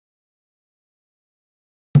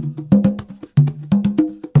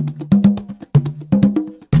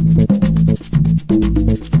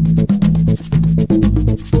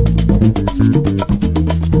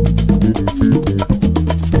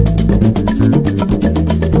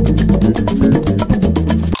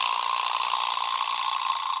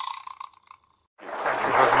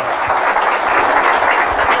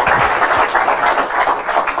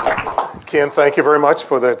Ken, thank you very much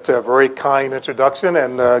for that very kind introduction,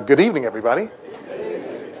 and good evening, everybody.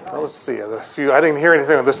 Well, let's see, I didn't hear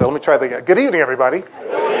anything on this, so let me try that again. Good evening, everybody.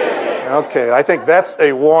 Okay, I think that's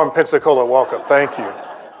a warm Pensacola welcome. Thank you.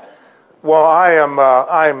 Well, I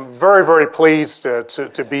am very, very pleased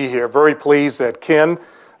to be here. Very pleased that Ken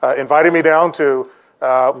invited me down to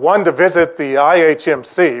visit the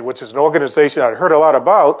IHMC, which is an organization I'd heard a lot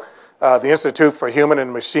about, the Institute for Human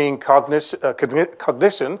and Machine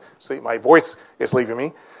Cognition. See, my voice is leaving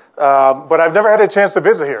me. But I've never had a chance to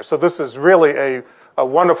visit here, so this is really a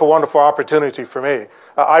wonderful, wonderful opportunity for me.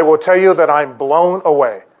 I will tell you that I'm blown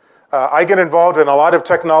away. I get involved in a lot of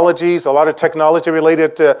technologies, a lot of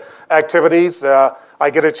technology-related activities. I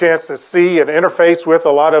get a chance to see and interface with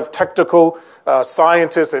a lot of technical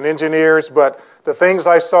scientists and engineers, but the things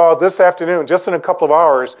I saw this afternoon, just in a couple of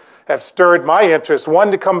hours, have stirred my interest,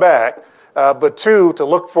 one, to come back, but two, to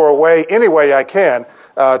look for a way, any way I can,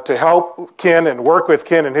 to help Ken and work with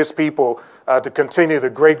Ken and his people to continue the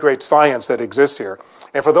great, great science that exists here.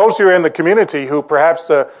 And for those who are in the community who perhaps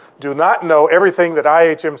do not know everything that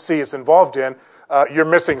IHMC is involved in, you're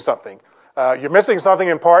missing something. You're missing something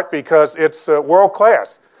in part because it's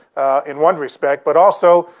world-class in one respect, but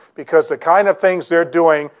also because the kind of things they're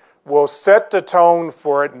doing will set the tone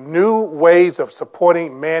for new ways of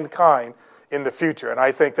supporting mankind in the future. And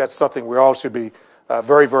I think that's something we all should be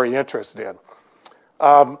very, very interested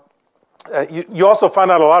in. You also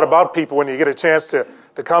find out a lot about people when you get a chance to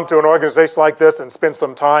come to an organization like this and spend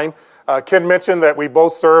some time. Ken mentioned that we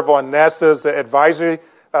both serve on NASA's advisory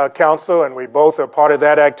council, and we both are part of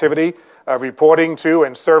that activity, reporting to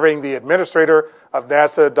and serving the administrator of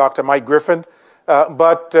NASA, Dr. Mike Griffin.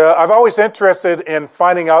 But I've always interested in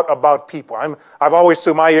finding out about people. I've always,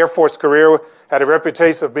 through my Air Force career, had a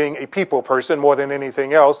reputation of being a people person more than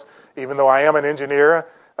anything else, even though I am an engineer.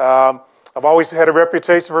 I've always had a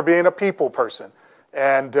reputation for being a people person.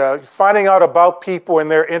 And finding out about people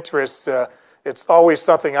and their interests, it's always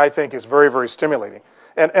something I think is very, very stimulating.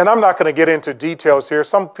 And I'm not going to get into details here.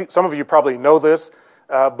 Some of you probably know this,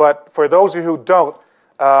 but for those of you who don't,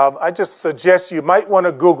 I just suggest you might want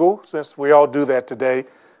to Google, since we all do that today,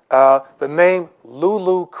 the name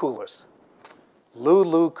Lulu Coolis.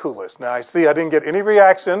 Lulu Coolis. Now, I see I didn't get any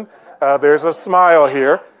reaction. There's a smile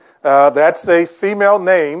here. That's a female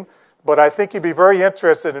name, but I think you'd be very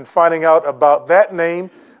interested in finding out about that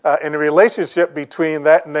name and the relationship between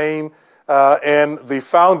that name and the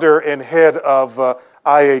founder and head of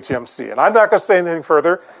IHMC. And I'm not going to say anything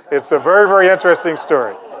further. It's a very, very interesting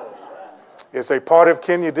story. It's a part of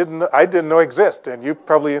Ken I didn't know exist, and you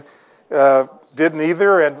probably didn't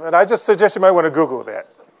either. And I just suggest you might want to Google that.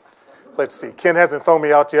 Let's see. Ken hasn't thrown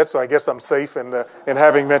me out yet, so I guess I'm safe in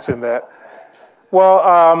having mentioned that.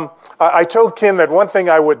 Well, I told Ken that one thing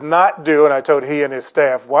I would not do, and I told he and his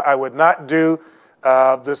staff, what I would not do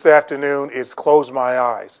this afternoon is close my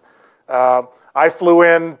eyes. I flew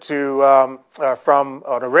in from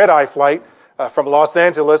on a red-eye flight from Los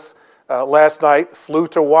Angeles last night, flew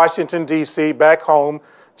to Washington, D.C., back home,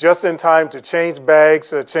 just in time to change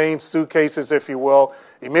bags, change suitcases, if you will.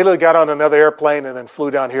 Immediately got on another airplane and then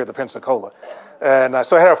flew down here to Pensacola. And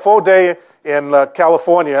so I had a full day in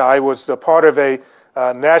California. I was a part of a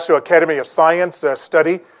National Academy of Science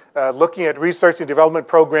study looking at research and development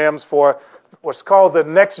programs for what's called the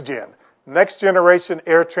Next Generation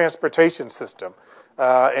Air Transportation System.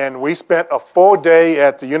 And we spent a full day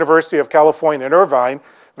at the University of California in Irvine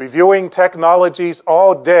reviewing technologies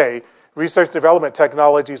all day, research and development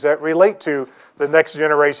technologies that relate to the next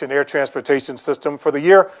generation air transportation system for the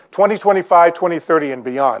year 2025, 2030, and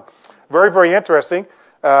beyond. Very, very interesting.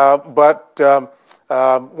 But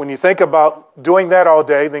when you think about doing that all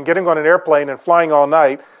day, then getting on an airplane and flying all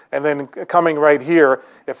night, and then coming right here,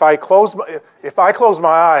 if I close my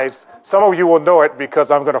eyes, some of you will know it because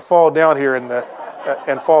I'm going to fall down here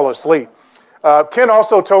and fall asleep. Ken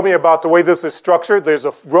also told me about the way this is structured. There's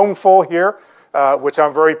a room full here, which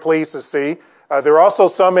I'm very pleased to see. There are also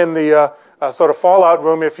some in the sort of fallout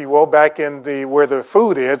room, if you will, back in where the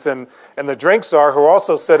food is and the drinks are, who are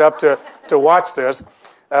also set up to watch this.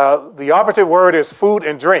 The operative word is food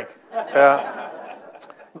and drink.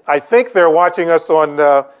 I think they're watching us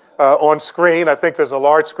on screen. I think there's a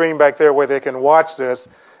large screen back there where they can watch this.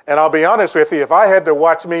 And I'll be honest with you, if I had to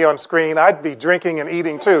watch me on screen, I'd be drinking and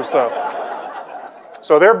eating too.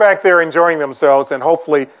 So they're back there enjoying themselves, and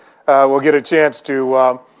hopefully we'll get a chance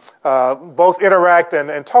to both interact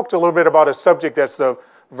and talk a little bit about a subject that's of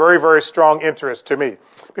very, very strong interest to me.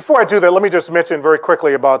 Before I do that, let me just mention very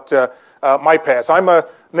quickly about my past. I'm a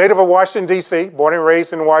native of Washington, D.C., born and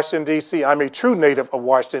raised in Washington, D.C. I'm a true native of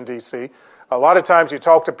Washington, D.C. A lot of times you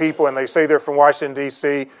talk to people and they say they're from Washington,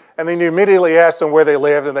 D.C., and then you immediately ask them where they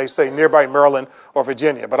lived, and they say nearby Maryland or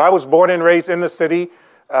Virginia. But I was born and raised in the city,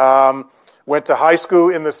 went to high school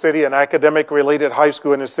in the city, an academic-related high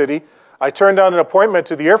school in the city. I turned down an appointment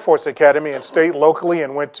to the Air Force Academy and stayed locally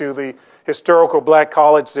and went to the historical black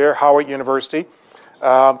college there, Howard University.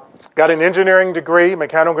 Got an engineering degree,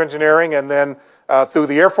 mechanical engineering, and then through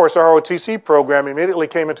the Air Force ROTC program, immediately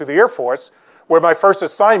came into the Air Force, where my first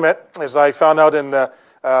assignment, as I found out in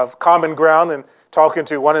Common Ground and talking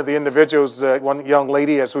to one of the individuals, one young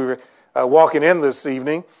lady as we were walking in this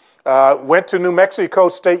evening, went to New Mexico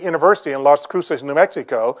State University in Las Cruces, New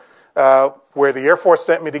Mexico, where the Air Force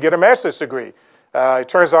sent me to get a master's degree. It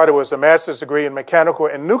turns out it was a master's degree in mechanical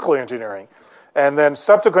and nuclear engineering. And then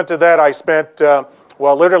subsequent to that, I spent,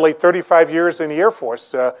 literally 35 years in the Air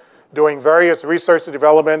Force doing various research and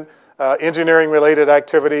development, engineering-related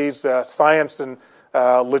activities, science and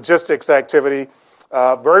logistics activity.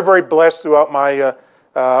 Very, very blessed throughout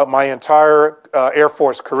my entire Air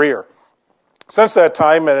Force career. Since that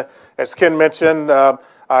time, as Ken mentioned,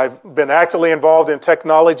 I've been actively involved in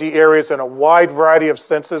technology areas in a wide variety of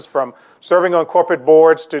senses, from serving on corporate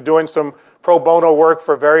boards to doing some pro bono work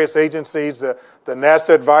for various agencies, the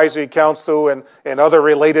NASA Advisory Council and other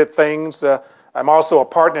related things. I'm also a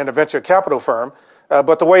partner in a venture capital firm.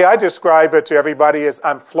 But the way I describe it to everybody is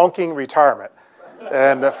I'm flunking retirement,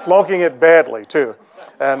 and flunking it badly, too.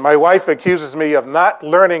 And my wife accuses me of not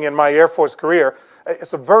learning in my Air Force career.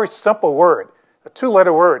 It's a very simple word, a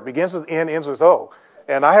two-letter word, begins with N, ends with O.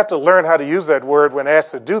 And I have to learn how to use that word when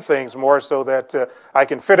asked to do things more so that I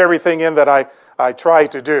can fit everything in that I try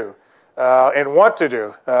to do and want to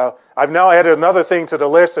do. I've now added another thing to the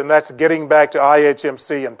list, and that's getting back to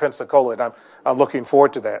IHMC in Pensacola. And I'm looking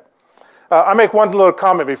forward to that. I'll make one little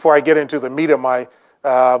comment before I get into the meat of my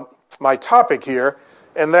topic here.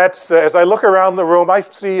 And that's, as I look around the room, I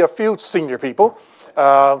see a few senior people,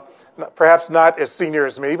 perhaps not as senior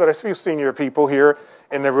as me, but a few senior people here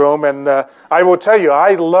in the room. And I will tell you,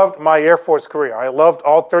 I loved my Air Force career. I loved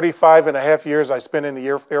all 35 and a half years I spent in the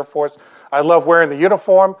Air Force. I loved wearing the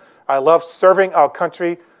uniform. I loved serving our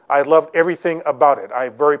country. I loved everything about it. I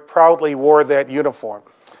very proudly wore that uniform.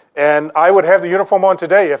 And I would have the uniform on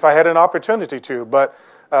today if I had an opportunity to. But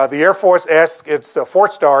the Air Force asked its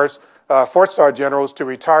four-star generals to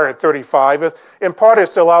retire at 35. In part,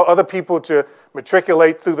 it's to allow other people to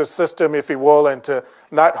matriculate through the system, if you will, and to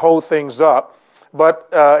not hold things up.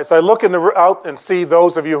 But as I look out and see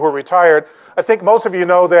those of you who are retired, I think most of you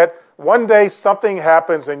know that one day something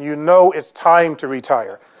happens and you know it's time to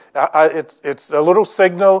retire. It's a little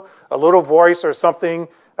signal, a little voice or something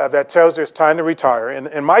that tells you it's time to retire. And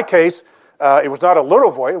in my case, it was not a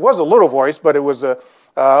little voice. It was a little voice, but it was a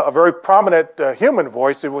very prominent human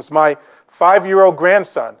voice. It was my 5-year-old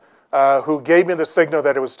grandson who gave me the signal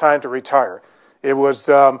that it was time to retire. It was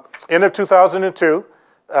end of 2002.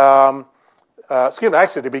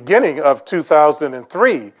 Actually, the beginning of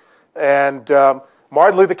 2003. And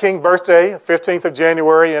Martin Luther King birthday, 15th of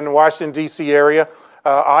January in the Washington, D.C. area.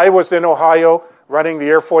 I was in Ohio running the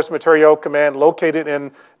Air Force Materiel Command located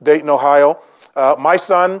in Dayton, Ohio. My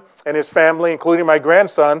son and his family, including my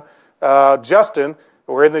grandson, Justin,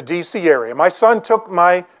 were in the D.C. area. My son took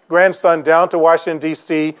my grandson down to Washington,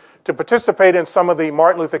 D.C. to participate in some of the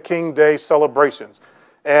Martin Luther King Day celebrations.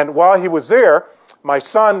 And while he was there, my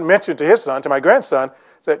son mentioned to my grandson,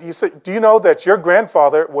 he said, do you know that your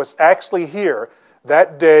grandfather was actually here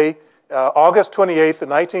that day, August 28th,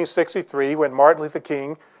 1963, when Martin Luther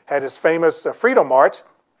King had his famous Freedom March.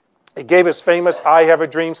 He gave his famous I Have a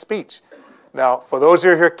Dream speech. Now, for those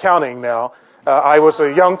of you here counting now, I was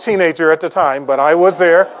a young teenager at the time, but I was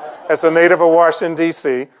there as a native of Washington,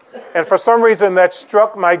 D.C. And for some reason, that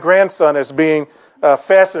struck my grandson as being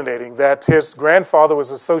fascinating, that his grandfather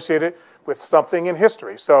was associated with something in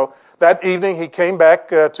history. So that evening, he came back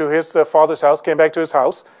to his father's house,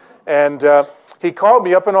 and he called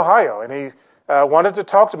me up in Ohio, and he wanted to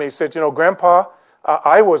talk to me. He said, Grandpa,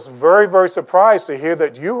 I was very, very surprised to hear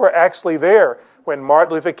that you were actually there when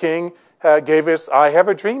Martin Luther King gave his I Have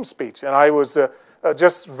a Dream speech. And I was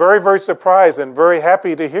just very, very surprised and very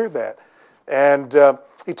happy to hear that. And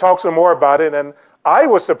he talked some more about it, and I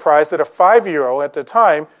was surprised that a 5-year-old at the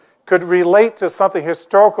time could relate to something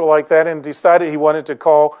historical like that and decided he wanted to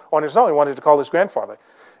call on his own. He wanted to call his grandfather.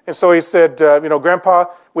 And so he said, Grandpa,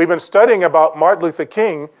 we've been studying about Martin Luther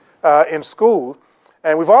King in school,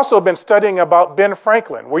 and we've also been studying about Ben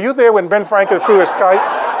Franklin. Were you there when Ben Franklin flew his kite?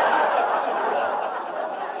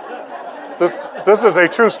 This is a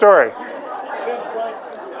true story.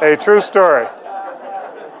 A true story.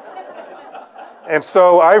 And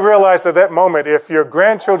so I realized at that moment, if your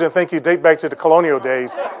grandchildren think you date back to the colonial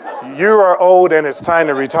days, you are old and it's time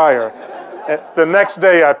to retire. The next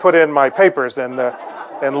day, I put in my papers and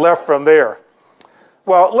left from there.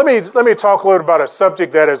 Well, let me talk a little about a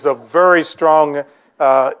subject that is of very strong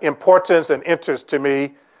importance and interest to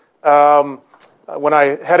me. When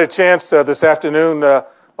I had a chance this afternoon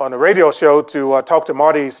on a radio show to talk to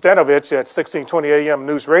Marty Stanovich at 1620 AM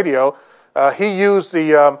News Radio, he used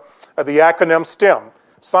the acronym STEM: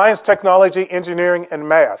 Science, Technology, Engineering, and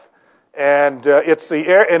Math. And it's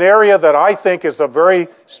an area that I think is of very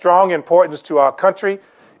strong importance to our country.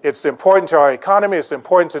 It's important to our economy. It's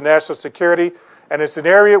important to national security. And it's an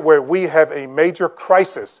area where we have a major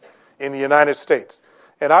crisis in the United States.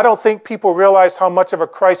 And I don't think people realize how much of a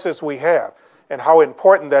crisis we have and how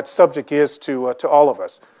important that subject is to all of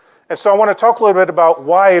us. And so I want to talk a little bit about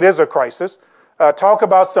why it is a crisis, talk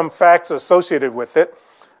about some facts associated with it,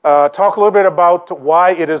 talk a little bit about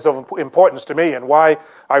why it is of importance to me and why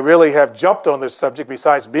I really have jumped on this subject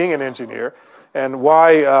besides being an engineer, and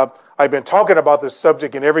why I've been talking about this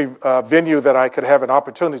subject in every venue that I could have an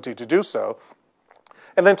opportunity to do so.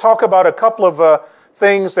 And then talk about a couple of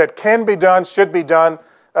things that can be done, should be done,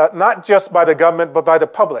 not just by the government, but by the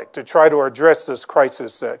public to try to address this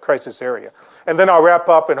crisis area. And then I'll wrap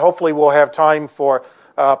up, and hopefully we'll have time for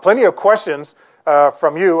plenty of questions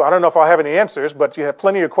from you. I don't know if I'll have any answers, but you have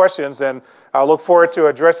plenty of questions, and I'll look forward to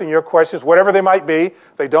addressing your questions, whatever they might be.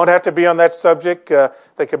 They don't have to be on that subject.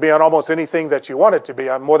 They could be on almost anything that you want it to be.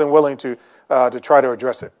 I'm more than willing to try to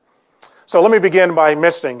address it. So let me begin by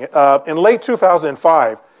mentioning, in late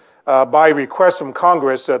 2005, by request from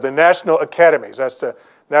Congress, the National Academies, that's the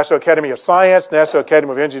National Academy of Science, National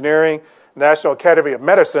Academy of Engineering, National Academy of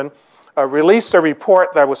Medicine, released a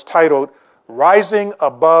report that was titled Rising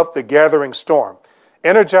Above the Gathering Storm,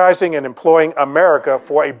 Energizing and Employing America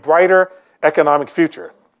for a Brighter Economic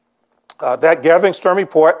Future. That Gathering Storm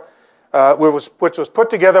report, which was put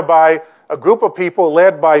together by a group of people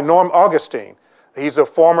led by Norm Augustine. He's a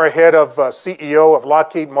former head of CEO of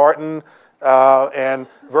Lockheed Martin and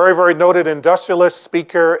very, very noted industrialist,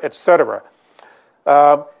 speaker, etc.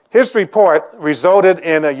 His report resulted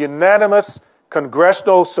in a unanimous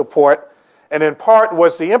congressional support, and in part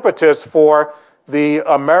was the impetus for the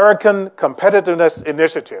American Competitiveness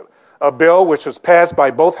Initiative, a bill which was passed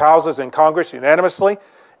by both houses in Congress unanimously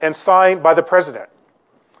and signed by the president.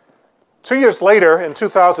 2 years later, in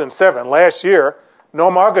 2007, last year,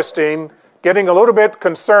 Norm Augustine, getting a little bit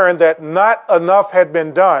concerned that not enough had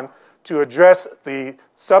been done to address the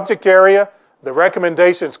subject area, the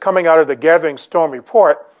recommendations coming out of the Gathering Storm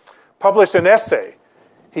report, published an essay.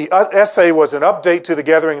 His essay was an update to the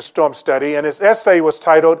Gathering Storm study, and his essay was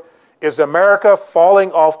titled, Is America Falling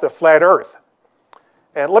Off the Flat Earth?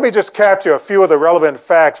 And let me just capture a few of the relevant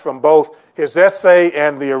facts from both his essay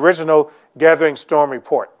and the original Gathering Storm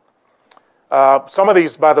report. Some of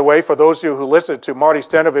these, by the way, for those of you who listened to Marty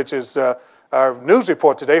Stanovich's news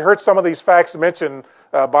report today, heard some of these facts mentioned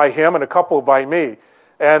by him and a couple by me.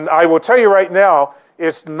 And I will tell you right now,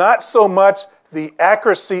 it's not so much the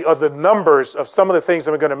accuracy of the numbers of some of the things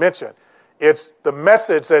that I'm going to mention. It's the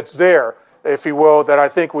message that's there, if you will, that I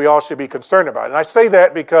think we all should be concerned about. And I say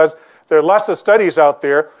that because there are lots of studies out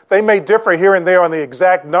there. They may differ here and there on the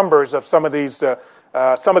exact numbers of some of these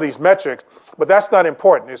metrics, but that's not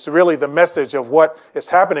important. It's really the message of what is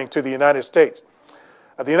happening to the United States.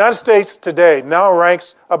 The United States today now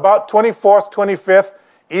ranks about 24th, 25th,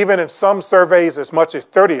 even in some surveys as much as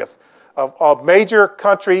 30th of major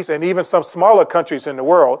countries and even some smaller countries in the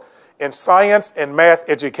world in science and math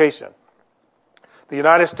education. The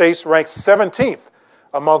United States ranks 17th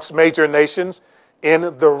amongst major nations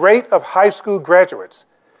in the rate of high school graduates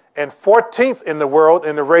and 14th in the world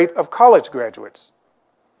in the rate of college graduates.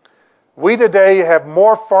 We today have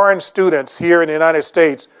more foreign students here in the United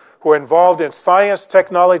States who are involved in science,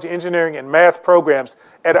 technology, engineering, and math programs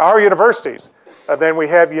at our universities than we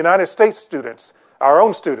have United States students, our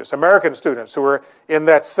own students, American students who are in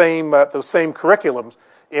that those same curriculums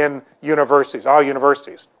in universities, our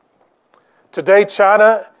universities. Today,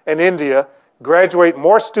 China and India graduate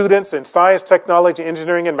more students in science, technology,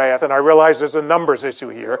 engineering, and math, and I realize there's a numbers issue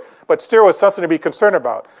here, but still it's something to be concerned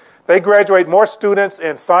about. They graduate more students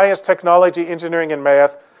in science, technology, engineering, and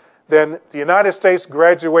math than the United States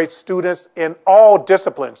graduates students in all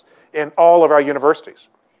disciplines in all of our universities.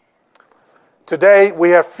 Today,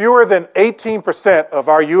 we have fewer than 18% of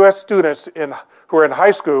our U.S. students who are in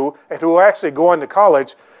high school and who are actually going to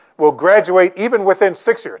college will graduate even within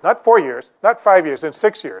 6 years, not 4 years, not 5 years, in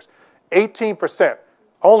 6 years. 18%,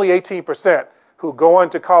 only 18% who go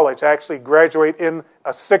into college actually graduate in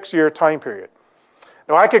a 6-year time period.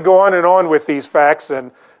 Now, I could go on and on with these facts,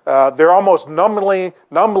 and they're almost they're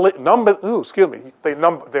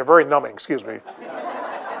very numbing, excuse me.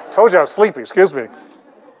 Told you I was sleepy, excuse me.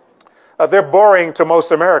 They're boring to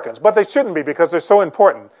most Americans, but they shouldn't be because they're so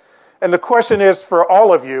important. And the question is for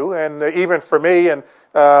all of you, and even for me, and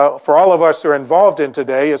for all of us who are involved in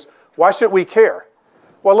today, is why should we care?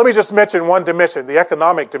 Well, let me just mention one dimension, the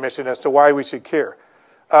economic dimension, as to why we should care.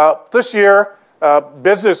 This year,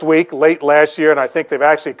 Business Week, late last year, and I think they've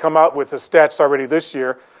actually come out with the stats already this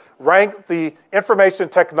year, ranked the information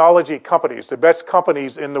technology companies, the best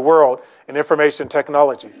companies in the world in information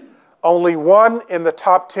technology. Only one in the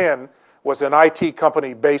top 10 was an IT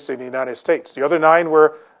company based in the United States. The other 9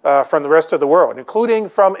 were from the rest of the world, including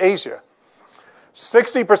from Asia.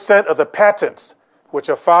 60% of the patents which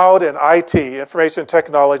are filed in IT, information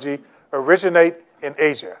technology, originate in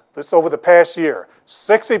Asia. This over the past year.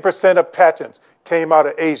 60% of patents came out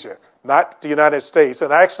of Asia, not the United States.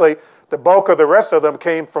 And actually, the bulk of the rest of them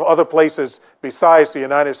came from other places besides the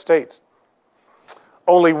United States.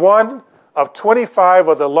 Only one of 25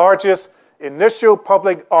 of the largest initial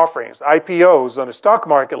public offerings, IPOs, on the stock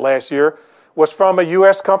market last year was from a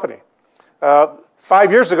U.S. company.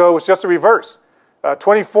 5 years ago, it was just the reverse.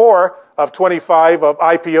 24 of 25 of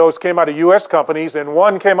IPOs came out of U.S. companies, and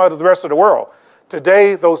 1 came out of the rest of the world.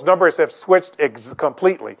 Today, those numbers have switched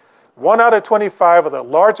completely. 1 out of 25 of the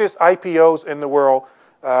largest IPOs in the world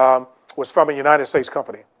was from a United States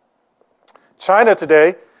company. China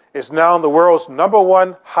today is now the world's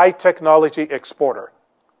 #1 high-technology exporter.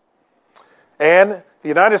 And the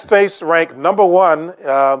United States ranked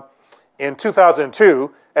 #1 in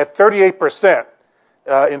 2002 at 38%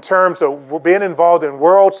 in terms of being involved in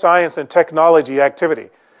world science and technology activity.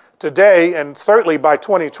 Today, and certainly by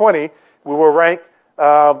 2020, we will rank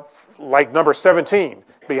like number 17,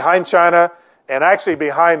 behind China and actually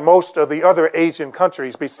behind most of the other Asian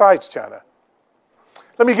countries besides China.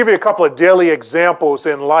 Let me give you a couple of daily examples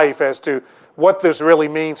in life as to what this really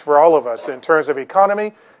means for all of us in terms of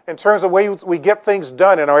economy, in terms of ways we get things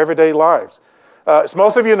done in our everyday lives. As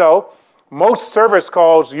most of you know, most service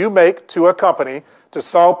calls you make to a company to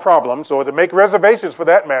solve problems or to make reservations for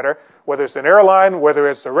that matter, whether it's an airline, whether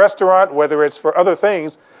it's a restaurant, whether it's for other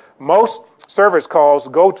things, most service calls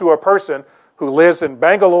go to a person who lives in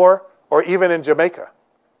Bangalore or even in Jamaica.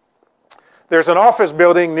 There's an office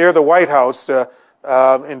building near the White House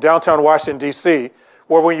in downtown Washington, D.C.,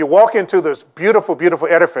 where when you walk into this beautiful, beautiful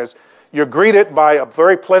edifice, you're greeted by a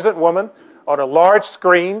very pleasant woman on a large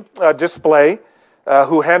screen display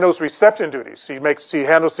who handles reception duties. She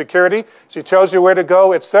handles security. She tells you where to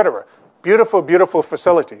go, etc. Beautiful, beautiful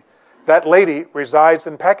facility. That lady resides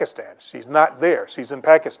in Pakistan. She's not there. She's in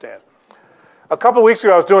Pakistan. A couple of weeks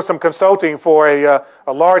ago, I was doing some consulting for a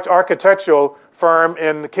large architectural firm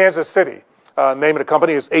in Kansas City. Name of the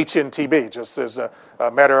company is HNTB, just as a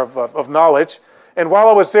matter of knowledge. And while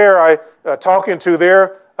I was there, talking to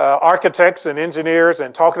their architects and engineers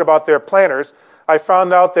and talking about their planners, I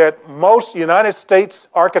found out that most United States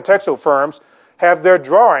architectural firms have their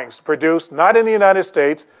drawings produced not in the United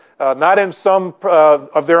States, not in some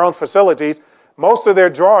of their own facilities. Most of their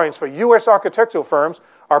drawings for U.S. architectural firms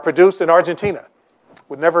are produced in Argentina.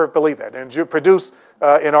 Would never believe that, and produced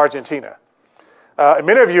in Argentina. And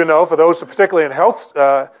many of you know, for those particularly in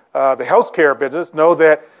the healthcare business, know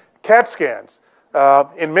that CAT scans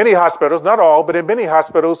in many hospitals, not all, but in many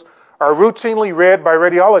hospitals, are routinely read by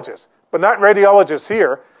radiologists. But not radiologists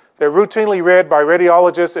here. They're routinely read by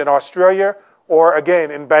radiologists in Australia or, again,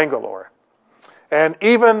 in Bangalore. And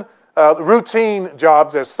even routine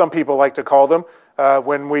jobs, as some people like to call them,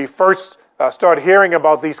 when we first started hearing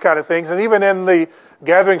about these kind of things, and even in the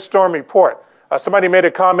Gathering Storm report, somebody made a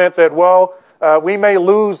comment that, well, we may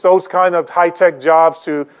lose those kind of high-tech jobs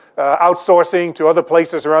to outsourcing to other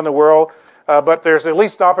places around the world, but there's at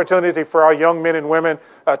least an opportunity for our young men and women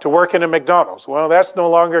to work in a McDonald's. Well, that's no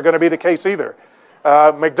longer going to be the case either.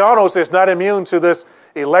 McDonald's is not immune to this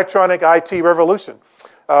electronic IT revolution.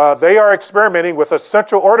 They are experimenting with a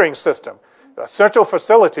central ordering system, a central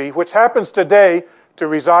facility, which happens today to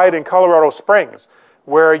reside in Colorado Springs,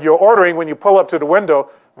 where you're ordering when you pull up to the window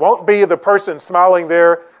won't be the person smiling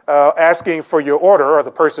there asking for your order, or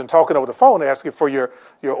the person talking over the phone asking for your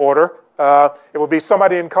order. It will be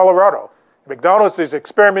somebody in Colorado. McDonald's is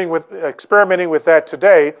experimenting with that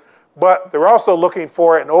today, but they're also looking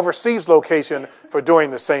for an overseas location for doing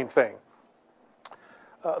the same thing.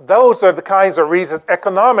 Those are the kinds of reasons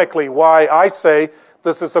economically why I say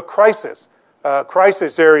this is a crisis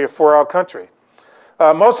area for our country.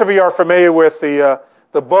 Most of you are familiar with the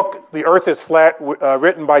book, The Earth is Flat,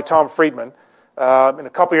 written by Tom Friedman. and a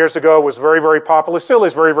couple years ago was very, very popular, still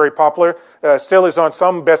is very, very popular, still is on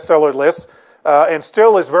some bestseller lists, and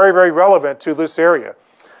still is very, very relevant to this area.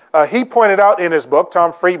 He pointed out in his book,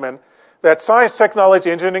 Tom Friedman, that science,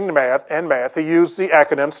 technology, engineering, and math, he used the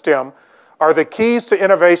acronym STEM, are the keys to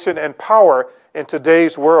innovation and power in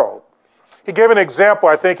today's world. He gave an example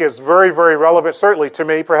I think is very, very relevant, certainly to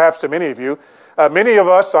me, perhaps to many of you. Many of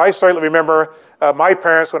us, I certainly remember my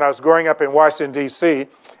parents when I was growing up in Washington, D.C.,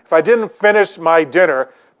 if I didn't finish my dinner,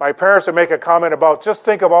 my parents would make a comment about, just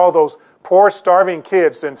think of all those poor, starving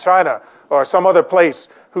kids in China or some other place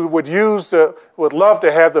who would love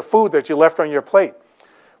to have the food that you left on your plate.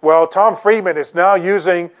 Well, Tom Friedman is now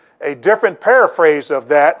using a different paraphrase of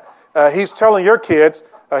that. He's telling your kids,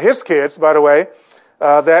 his kids, by the way,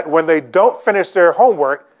 that when they don't finish their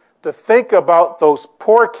homework, to think about those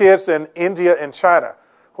poor kids in India and China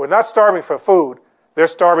who are not starving for food, they're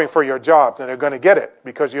starving for your jobs, and they're going to get it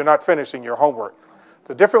because you're not finishing your homework.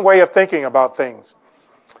 It's a different way of thinking about things.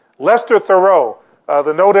 Lester Thoreau,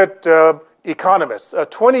 the noted economist,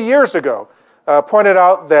 20 years ago, pointed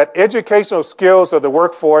out that educational skills of the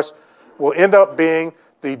workforce will end up being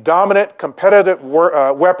the dominant competitive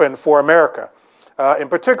weapon for America, and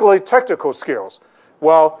particularly technical skills.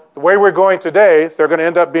 Well, the way we're going today, they're going to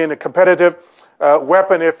end up being a competitive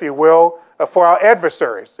weapon, if you will, for our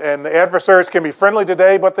adversaries. And the adversaries can be friendly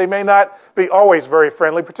today, but they may not be always very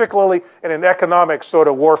friendly, particularly in an economic sort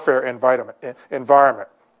of warfare environment.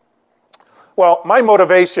 Well, my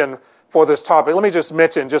motivation for this topic, let me just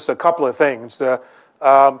mention just a couple of things.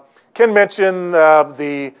 Ken mentioned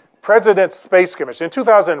the President's Space Commission. In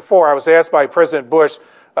 2004, I was asked by President Bush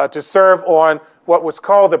to serve on what was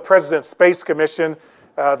called the President's Space Commission.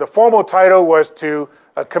 The formal title was to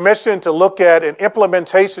a commission to look at an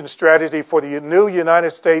implementation strategy for the new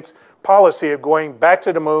United States policy of going back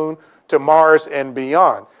to the moon, to Mars, and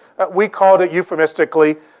beyond. We called it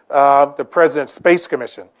euphemistically the President's Space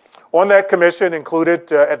Commission. On that commission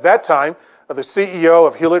included, at that time, the CEO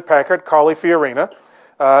of Hewlett-Packard, Carly Fiorina.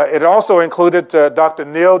 It also included Dr.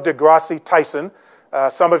 Neil deGrasse Tyson.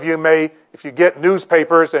 Some of you may, if you get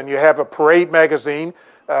newspapers and you have a Parade magazine,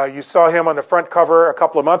 you saw him on the front cover a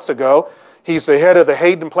couple of months ago. He's the head of the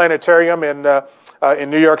Hayden Planetarium in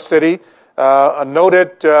New York City, a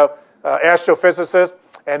noted astrophysicist,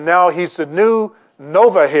 and now he's the new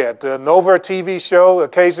Nova head, Nova TV show.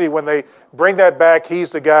 Occasionally when they bring that back,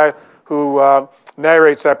 he's the guy who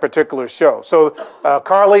narrates that particular show. So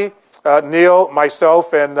Carly, Neil,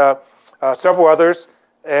 myself, and several others,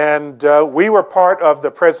 and we were part of the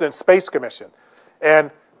President's Space Commission. And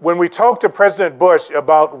when we talked to President Bush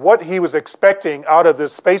about what he was expecting out of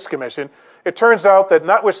this Space Commission, it turns out that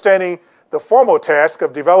notwithstanding the formal task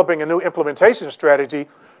of developing a new implementation strategy,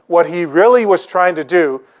 what he really was trying to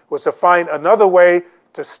do was to find another way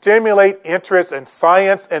to stimulate interest in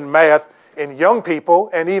science and math in young people,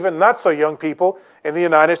 and even not so young people, in the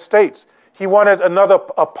United States. He wanted another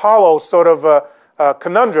Apollo sort of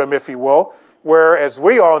conundrum, if you will, where, as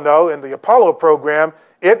we all know, in the Apollo program,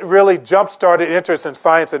 it really jump-started interest in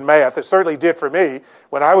science and math. It certainly did for me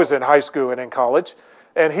when I was in high school and in college.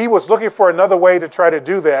 And he was looking for another way to try to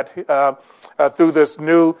do that through this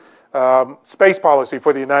new space policy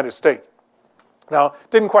for the United States. Now,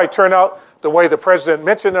 it didn't quite turn out the way the president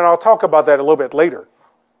mentioned, and I'll talk about that a little bit later.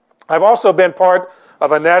 I've also been part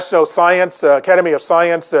of a National Science Academy of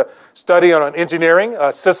Science study on engineering,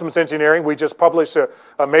 systems engineering. We just published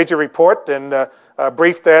a major report and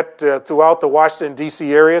briefed that throughout the Washington,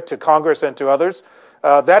 D.C. area to Congress and to others.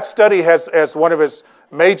 That study has as one of its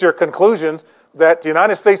major conclusions that the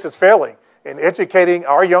United States is failing in educating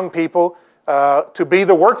our young people to be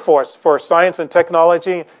the workforce for science and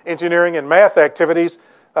technology, engineering, and math activities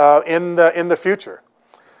in the future.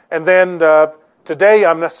 And then today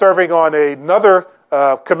I'm serving on another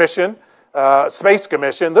commission, Space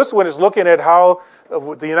Commission. This one is looking at how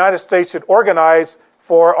the United States should organize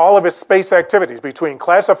for all of its space activities between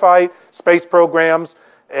classified space programs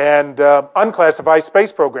and unclassified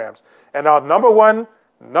space programs. And our number one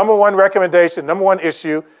recommendation, number one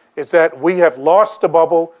issue is that we have lost the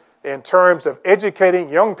bubble in terms of educating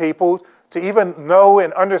young people to even know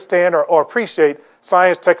and understand or appreciate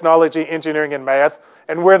science, technology, engineering, and math.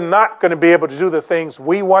 And we're not going to be able to do the things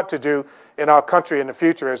we want to do in our country in the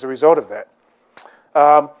future as a result of that.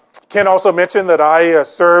 Ken also mentioned that I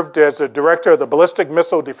served as a director of the Ballistic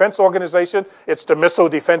Missile Defense Organization. It's the Missile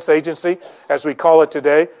Defense Agency, as we call it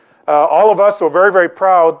today. All of us were very, very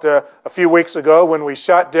proud a few weeks ago when we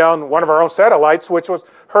shot down one of our own satellites, which was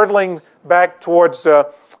hurtling back towards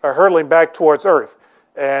Earth.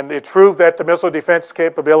 And it proved that the missile defense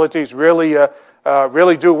capabilities really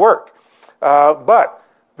do work. But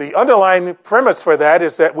the underlying premise for that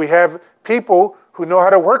is that we have people who know how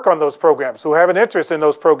to work on those programs, who have an interest in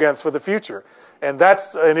those programs for the future. And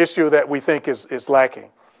that's an issue that we think is lacking.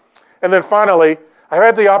 And then finally, I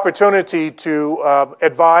had the opportunity to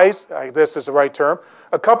advise, this is the right term,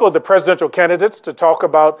 a couple of the presidential candidates to talk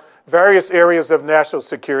about various areas of national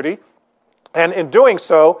security. And in doing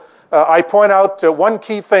so, I point out one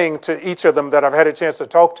key thing to each of them that I've had a chance to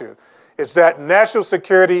talk to, is that national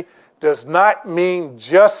security does not mean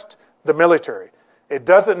just the military. It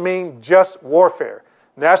doesn't mean just warfare.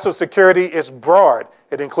 National security is broad.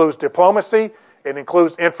 It includes diplomacy, it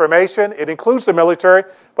includes information, it includes the military,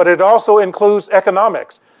 but it also includes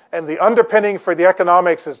economics. And the underpinning for the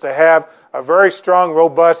economics is to have a very strong,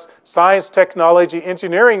 robust science, technology,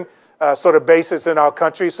 engineering sort of basis in our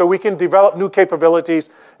country so we can develop new capabilities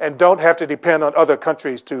and don't have to depend on other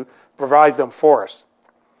countries to provide them for us.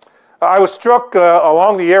 I was struck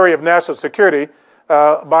along the area of national security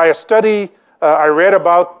by a study I read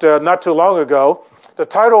about not too long ago. The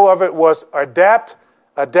title of it was Adapt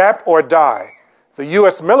or Die, the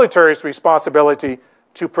U.S. military's responsibility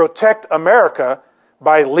to protect America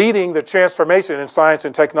by leading the transformation in science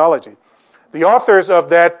and technology. The authors of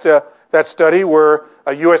that study were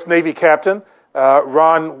a U.S. Navy captain,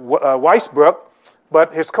 Ron Weisbrook,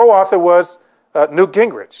 but his co-author was Newt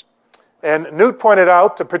Gingrich. And Newt pointed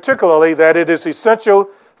out particularly that it is essential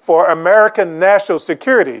for American national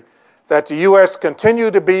security that the U.S.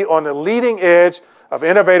 continue to be on the leading edge of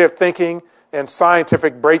innovative thinking and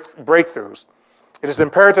scientific breakthroughs. It is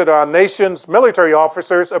imperative that our nation's military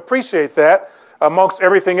officers appreciate that amongst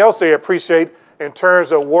everything else they appreciate in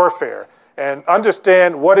terms of warfare and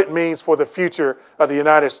understand what it means for the future of the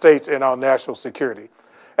United States and our national security.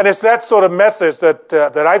 And it's that sort of message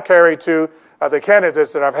that I've carried to the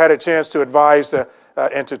candidates that I've had a chance to advise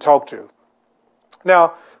and to talk to.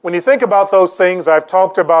 Now, when you think about those things, I've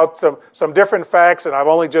talked about some different facts, and I've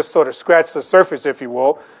only just sort of scratched the surface, if you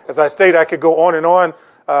will. As I stated, I could go on and on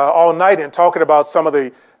all night in talking about some of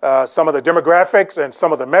the demographics and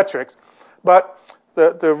some of the metrics. But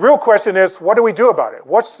the real question is, what do we do about it?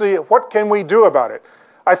 What can we do about it?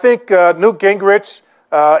 I think Newt Gingrich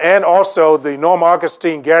and also the Norm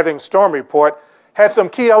Augustine Gathering Storm Report had some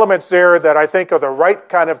key elements there that I think are the right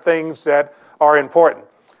kind of things that are important.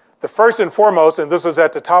 The first and foremost, and this was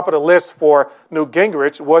at the top of the list for Newt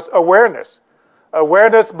Gingrich, was awareness.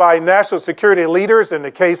 Awareness by national security leaders in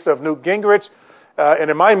the case of Newt Gingrich,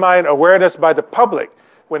 and in my mind, awareness by the public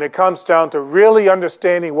when it comes down to really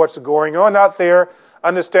understanding what's going on out there,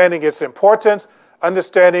 understanding its importance,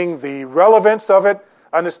 understanding the relevance of it,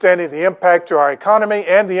 understanding the impact to our economy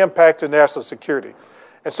and the impact to national security.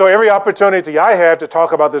 And so every opportunity I have to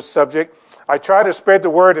talk about this subject, I try to spread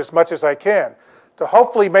the word as much as I can to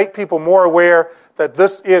hopefully make people more aware that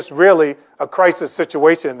this is really a crisis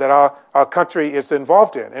situation that our country is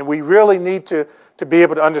involved in, and we really need to be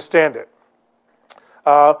able to understand it.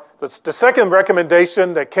 The second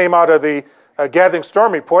recommendation that came out of the Gathering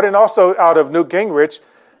Storm Report and also out of Newt Gingrich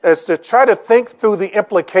is to try to think through the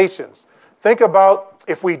implications. Think about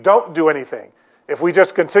if we don't do anything, if we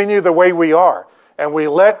just continue the way we are, and we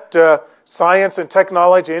let science and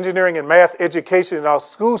technology, engineering and math education in our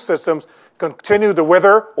school systems continue to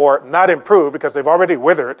wither or not improve because they've already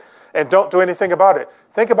withered and don't do anything about it.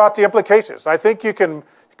 Think about the implications. I think you can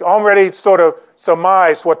already sort of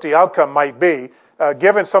surmise what the outcome might be,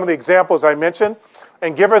 given some of the examples I mentioned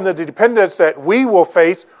and given the dependence that we will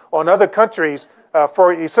face on other countries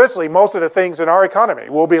for essentially most of the things in our economy.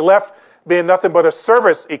 We'll be left being nothing but a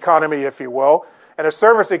service economy, if you will, and a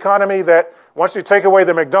service economy that once you take away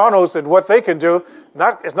the McDonald's and what they can do,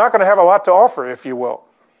 it's not going to have a lot to offer, if you will.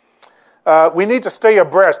 We need to stay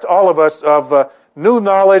abreast, all of us, of new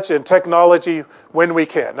knowledge and technology when we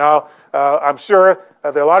can. Now, I'm sure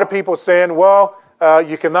there are a lot of people saying, well,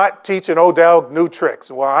 you cannot teach an old dog new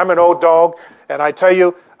tricks. Well, I'm an old dog, and I tell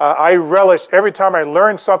you, I relish every time I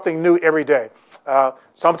learn something new every day.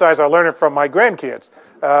 Sometimes I learn it from my grandkids,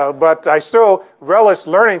 but I still relish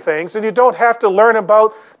learning things, and you don't have to learn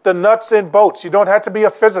about the nuts and bolts. You don't have to be a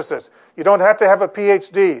physicist. You don't have to have a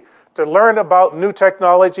PhD to learn about new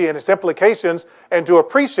technology and its implications and to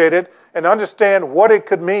appreciate it and understand what it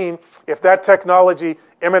could mean if that technology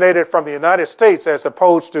emanated from the United States as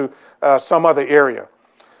opposed to some other area.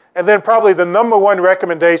 And then probably the number one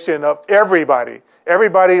recommendation of everybody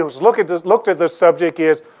who's looked at this subject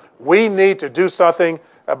is we need to do something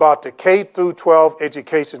about the K through 12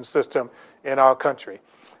 education system in our country.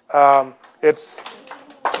 It's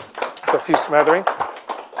a few smatterings.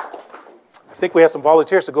 I think we have some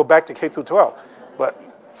volunteers to go back to K through 12, but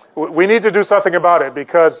we need to do something about it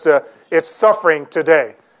because it's suffering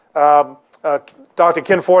today. Dr.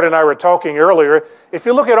 Ken Ford and I were talking earlier. If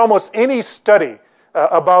you look at almost any study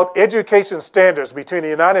about education standards between the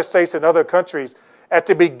United States and other countries, at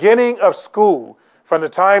the beginning of school, from the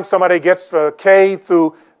time somebody gets K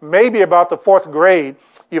through maybe about the 4th grade,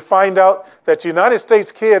 you find out that United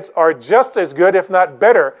States kids are just as good, if not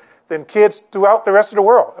better, than kids throughout the rest of the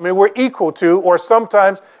world. I mean, we're equal to, or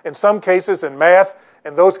sometimes, in some cases, in math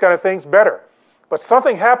and those kind of things, better. But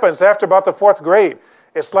something happens after about the 4th grade.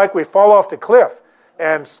 It's like we fall off the cliff.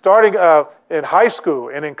 And starting in high school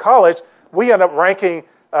and in college, we end up ranking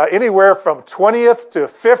anywhere from 20th to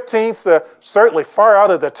 15th, certainly far out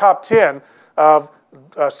of the top 10 of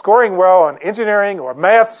scoring well on engineering or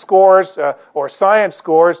math scores or science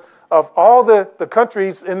scores of all the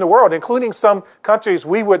countries in the world, including some countries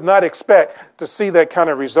we would not expect to see that kind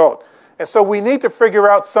of result. And so we need to figure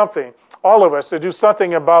out something, all of us, to do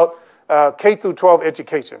something about K through 12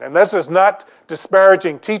 education. And this is not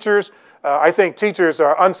disparaging teachers. I think teachers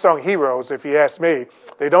are unsung heroes, if you ask me.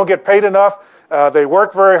 They don't get paid enough. They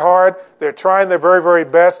work very hard. They're trying their very, very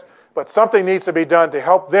best. But something needs to be done to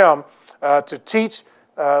help them to teach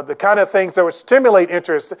the kind of things that would stimulate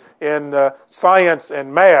interest in science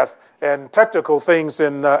and math and technical things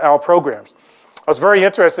in our programs. I was very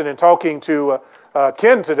interested in talking to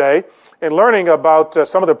Ken today and learning about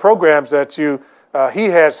some of the programs that he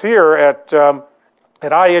has here at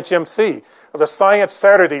IHMC, the Science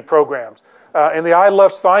Saturday programs and the I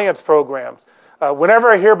Love Science programs. Whenever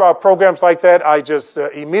I hear about programs like that, I just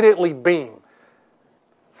immediately beam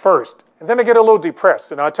first. And then I get a little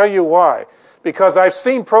depressed, and I'll tell you why. Because I've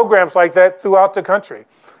seen programs like that throughout the country.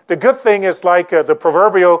 The good thing is like the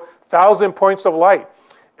proverbial 1,000 points of light.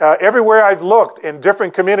 Everywhere I've looked in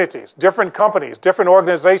different communities, different companies, different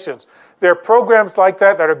organizations, there are programs like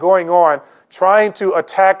that that are going on trying to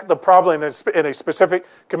attack the problem in a specific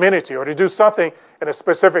community or to do something in a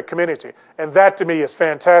specific community. And that to me is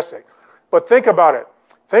fantastic. But think about it.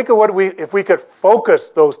 Think of if we could focus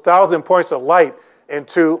those 1,000 points of light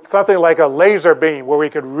into something like a laser beam where we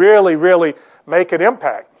could really, really make an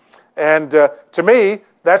impact. And to me,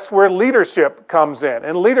 that's where leadership comes in,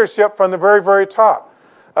 and leadership from the very, very top.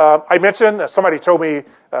 I mentioned, somebody told me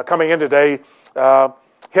coming in today,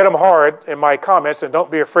 hit them hard in my comments and don't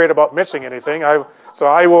be afraid about mentioning anything. So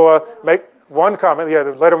I will make one comment. Yeah,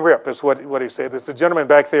 let him rip is what he said. There's a gentleman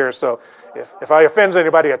back there, so if I offend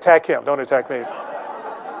anybody, attack him. Don't attack me.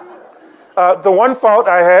 The one fault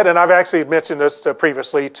I had, and I've actually mentioned this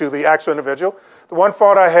previously to the actual individual, the one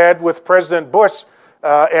fault I had with President Bush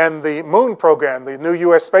and the Moon program, the new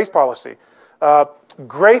U.S. space policy.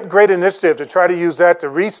 Great initiative to try to use that to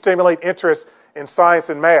re-stimulate interest in science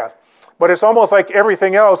and math. But it's almost like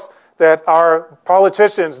everything else that our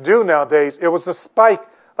politicians do nowadays. It was a spike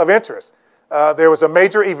of interest. There was a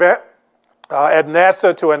major event at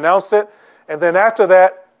NASA to announce it, and then after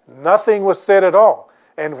that, nothing was said at all.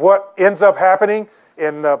 And what ends up happening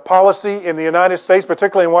in policy in the United States,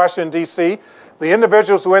 particularly in Washington, D.C., the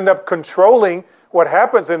individuals who end up controlling what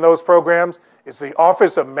happens in those programs is the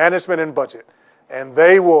Office of Management and Budget. And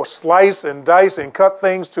they will slice and dice and cut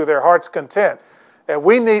things to their heart's content. And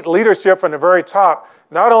we need leadership from the very top,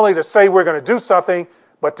 not only to say we're going to do something,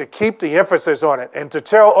 but to keep the emphasis on it. And to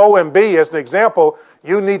tell OMB, as an example,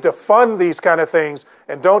 you need to fund these kind of things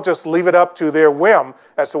and don't just leave it up to their whim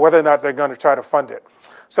as to whether or not they're going to try to fund it.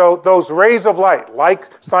 So those rays of light, like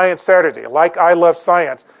Science Saturday, like I Love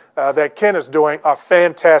Science, that Ken is doing are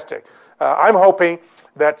fantastic. I'm hoping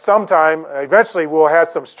that sometime, eventually, we'll have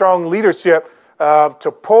some strong leadership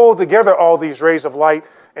to pull together all these rays of light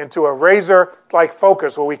into a razor-like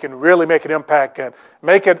focus where we can really make an impact and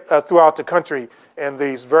make it throughout the country in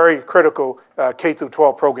these very critical K through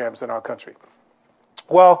 12 programs in our country.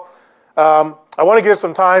 Well, I want to give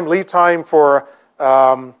some time, leave time for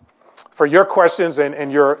your questions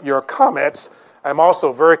and your comments. I'm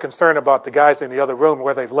also very concerned about the guys in the other room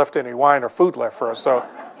where they've left any wine or food left for us. So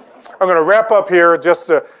I'm going to wrap up here just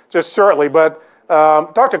shortly. But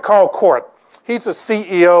Dr. Carl Court, he's the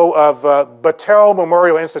CEO of Battelle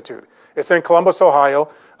Memorial Institute. It's in Columbus, Ohio,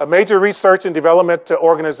 a major research and development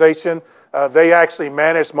organization. They actually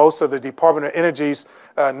manage most of the Department of Energy's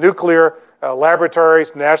nuclear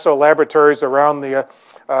laboratories, national laboratories around the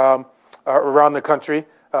country.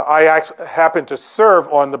 I actually happen to serve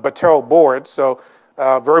on the Battelle board, so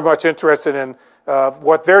very much interested in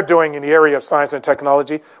what they're doing in the area of science and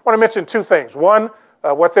technology. I want to mention two things. One,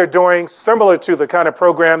 what they're doing similar to the kind of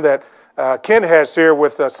program that Ken has here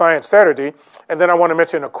with Science Saturday, and then I want to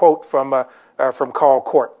mention a quote from Carl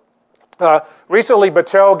Court. Recently,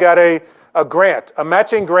 Battelle got a grant, a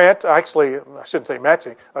matching grant, actually, I shouldn't say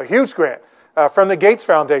matching, a huge grant from the Gates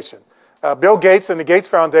Foundation. Bill Gates and the Gates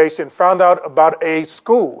Foundation found out about a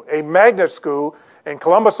school, a magnet school in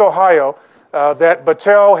Columbus, Ohio, that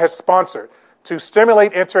Battelle has sponsored to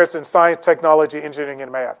stimulate interest in science, technology, engineering,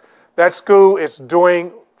 and math. That school is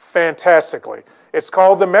doing fantastically. It's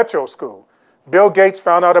called the Metro School. Bill Gates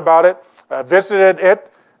found out about it, visited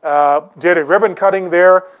it, did a ribbon cutting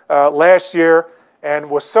there last year, and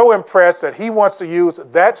was so impressed that he wants to use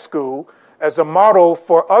that school as a model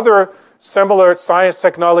for other similar science,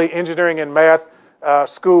 technology, engineering, and math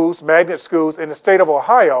schools, magnet schools in the state of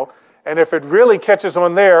Ohio. And if it really catches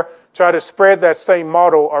on there, try to spread that same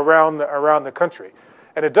model around the country.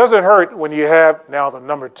 And it doesn't hurt when you have now the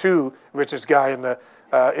number 2 richest guy in the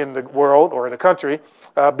world or in the country,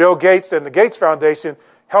 Bill Gates and the Gates Foundation,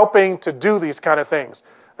 helping to do these kind of things.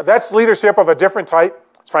 That's leadership of a different type.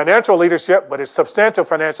 It's financial leadership, but it's substantial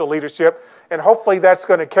financial leadership. And hopefully that's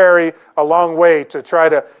going to carry a long way to try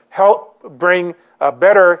to help bring a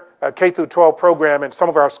better K-12 program in some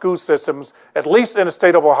of our school systems, at least in the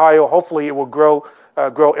state of Ohio. Hopefully it will grow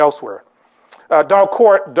elsewhere. Carl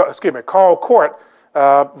Court, the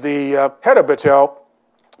head of Battelle,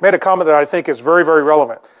 made a comment that I think is very, very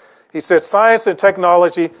relevant. He said, science and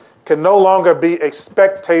technology can no longer be a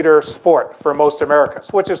spectator sport for most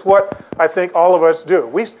Americans, which is what I think all of us do.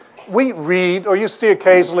 We read, or you see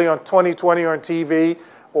occasionally on 2020 or on TV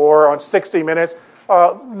or on 60 Minutes.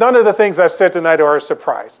 None of the things I've said tonight are a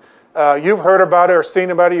surprise. You've heard about it or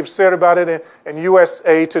seen about it. You've said about it in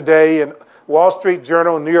USA Today and Wall Street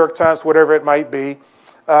Journal, New York Times, whatever it might be.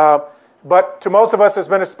 But to most of us, it's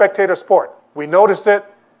been a spectator sport. We notice it,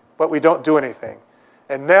 but we don't do anything.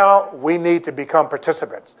 And now we need to become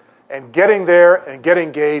participants and getting there and get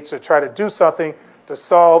engaged to try to do something to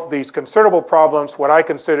solve these considerable problems, what I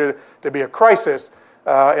consider to be a crisis,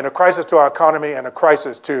 and a crisis to our economy and a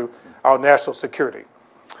crisis to our national security.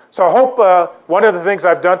 So I hope one of the things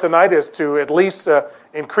I've done tonight is to at least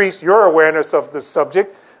increase your awareness of the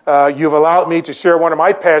subject. You've allowed me to share one of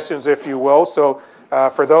my passions, if you will. So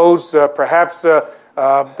for those perhaps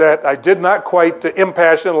that I did not quite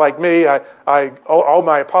impassion like me, I owe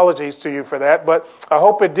my apologies to you for that. But I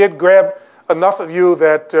hope it did grab enough of you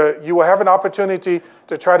that you will have an opportunity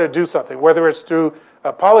to try to do something, whether it's through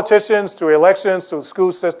politicians, through elections, through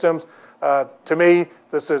school systems. To me,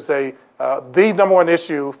 this is the number one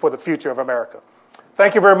issue for the future of America.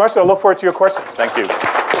 Thank you very much. I look forward to your questions. Thank you.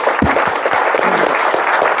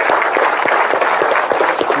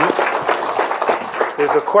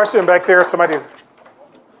 There's a question back there. Somebody.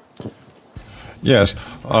 Yes.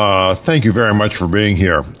 Thank you very much for being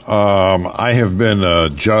here. I have been a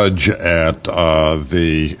judge at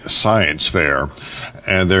the science fair,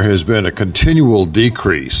 and there has been a continual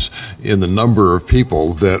decrease in the number of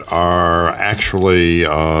people that are actually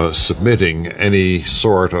submitting any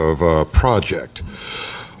sort of project.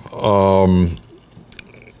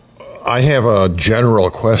 I have a general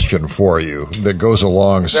question for you that goes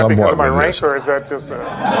along somewhat with this. Is that because of my rank, or is that just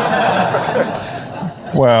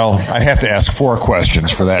Well, I have to ask 4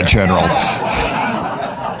 questions for that general.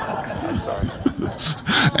 I'm sorry.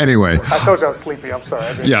 Anyway. I told you I was sleepy. I'm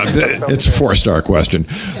sorry. Yeah, it's a 4-star question.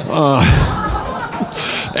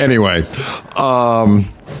 Anyway,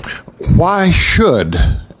 why should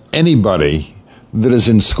anybody that is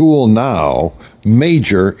in school now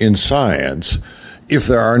major in science if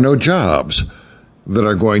there are no jobs that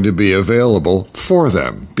are going to be available for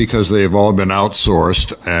them because they've all been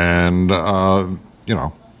outsourced and,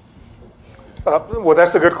 well,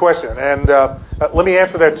 that's a good question. And let me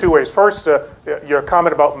answer that 2 ways. First, your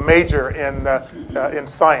comment about major in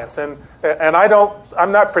science. And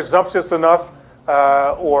I'm not presumptuous enough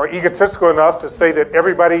or egotistical enough to say that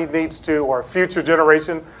everybody needs to, or a future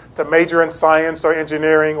generation, to major in science or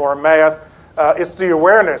engineering or math. It's the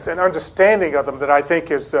awareness and understanding of them that I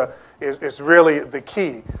think is really the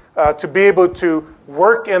key. To be able to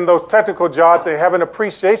work in those technical jobs and have an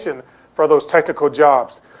appreciation for those technical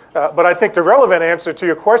jobs. But I think the relevant answer to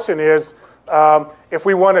your question is if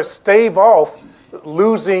we want to stave off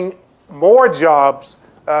losing more jobs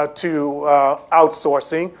to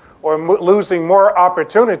outsourcing or losing more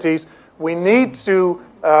opportunities, we need to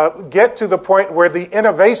get to the point where the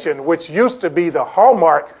innovation, which used to be the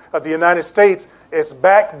hallmark of the United States, is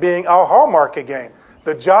back being our hallmark again.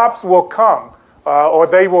 The jobs will come or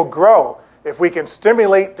they will grow if we can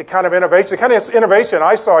stimulate the kind of innovation. The kind of innovation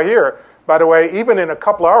I saw here, by the way, even in a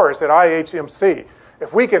couple hours at IHMC,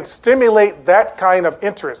 if we can stimulate that kind of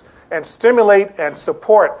interest and stimulate and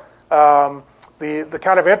support the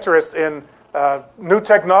kind of interest in new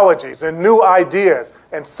technologies and new ideas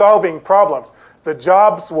and solving problems, the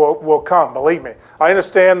jobs will come, believe me. I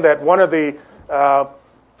understand that one of the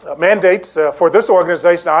mandates for this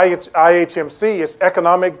organization, IHMC, is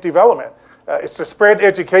economic development. It's to spread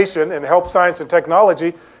education and help science and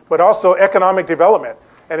technology, but also economic development.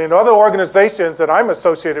 And in other organizations that I'm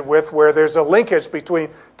associated with where there's a linkage between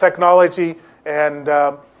technology and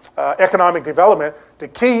economic development, the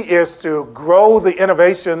key is to grow the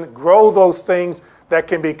innovation, grow those things that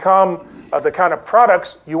can become the kind of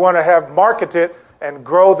products you want to have marketed, and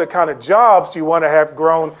grow the kind of jobs you want to have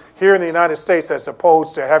grown here in the United States as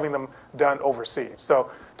opposed to having them done overseas.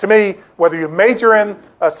 So to me, whether you major in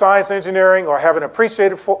science engineering or have an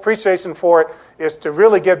appreciation for it, is to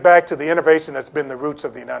really get back to the innovation that's been the roots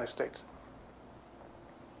of the United States.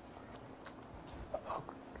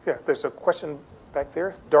 Yeah, there's a question back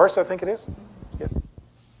there. Doris, I think it is. Yeah.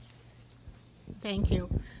 Thank you.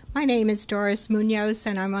 My name is Doris Munoz,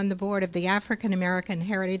 and I'm on the board of the African American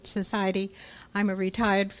Heritage Society. I'm a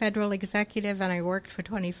retired federal executive, and I worked for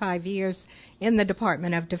 25 years in the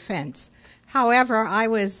Department of Defense. However, I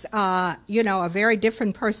was, a very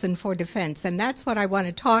different person for defense, and that's what I want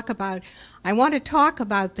to talk about. I want to talk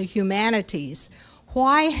about the humanities.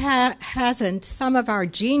 Why hasn't some of our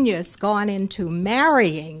genius gone into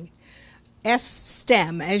marrying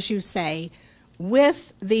STEM, as you say,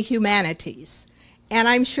 with the humanities? And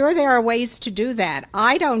I'm sure there are ways to do that.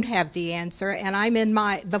 I don't have the answer, and I'm in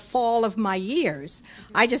the fall of my years.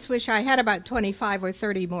 I just wish I had about 25 or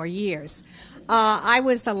 30 more years. I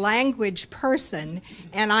was a language person,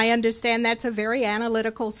 and I understand that's a very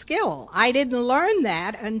analytical skill. I didn't learn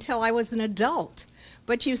that until I was an adult.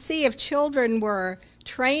 But you see, if children were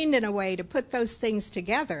trained in a way to put those things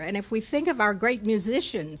together, and if we think of our great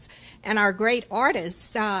musicians and our great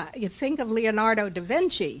artists, you think of Leonardo da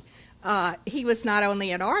Vinci. He was not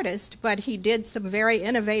only an artist, but he did some very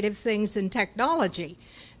innovative things in technology.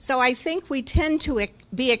 So I think we tend to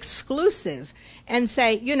be exclusive and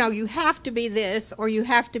say, you have to be this or you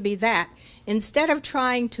have to be that, instead of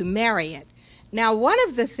trying to marry it. Now, one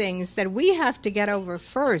of the things that we have to get over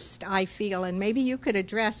first, I feel, and maybe you could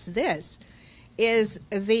address this, is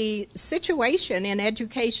the situation in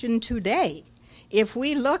education today. If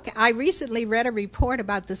we look, I recently read a report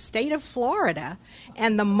about the state of Florida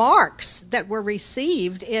and the marks that were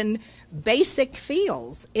received in basic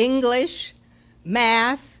fields: English,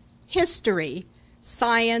 math, history,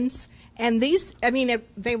 science, and these,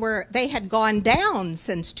 they had gone down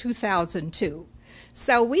since 2002.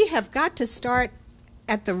 So we have got to start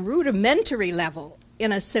at the rudimentary level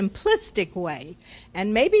in a simplistic way.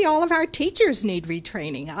 And maybe all of our teachers need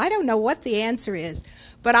retraining. I don't know what the answer is.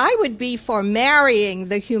 But I would be for marrying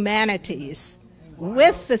the humanities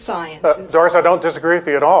with the sciences. Doris, I don't disagree with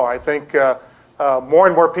you at all. I think more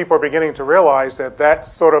and more people are beginning to realize that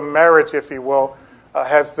sort of marriage, if you will,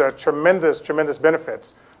 has tremendous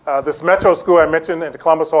benefits. This metro school I mentioned in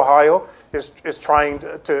Columbus, Ohio, is trying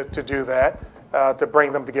to do that, to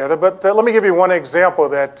bring them together. But let me give you one example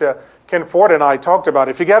that Ken Ford and I talked about.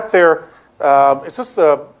 If you get there, it's just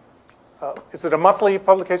is it a monthly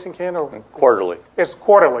publication, Ken? Or? Quarterly. It's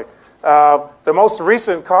quarterly. The most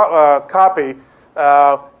recent copy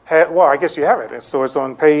well, I guess you have it. So it's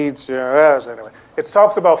on page, anyway. It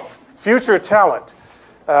talks about future talent.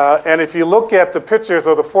 And if you look at the pictures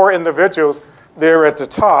of the four individuals there at the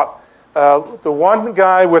top, the one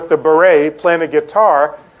guy with the beret playing the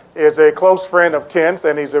guitar is a close friend of Ken's,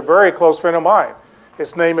 and he's a very close friend of mine.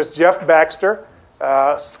 His name is Jeff Baxter.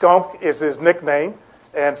 Skunk is his nickname.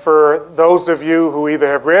 And for those of you who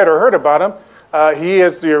either have read or heard about him, he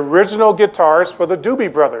is the original guitarist for the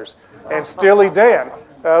Doobie Brothers and Steely Dan,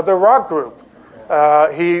 the rock group.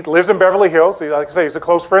 He lives in Beverly Hills. Like I say, he's a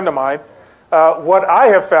close friend of mine. What I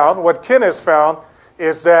have found, what Ken has found,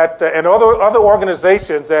 is that and other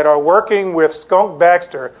organizations that are working with Skunk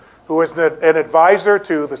Baxter, who is an advisor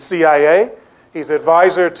to the CIA, he's an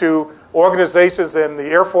advisor to organizations in the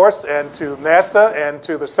Air Force and to NASA and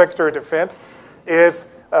to the Secretary of Defense, is,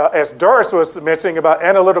 as Doris was mentioning about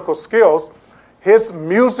analytical skills, his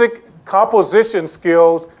music composition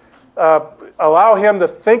skills allow him to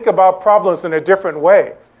think about problems in a different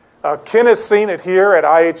way. Ken has seen it here at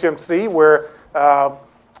IHMC, where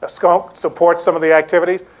Skunk supports some of the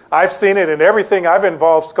activities. I've seen it in everything I've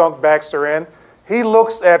involved Skunk Baxter in. He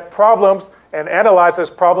looks at problems and analyzes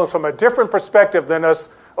problems from a different perspective than us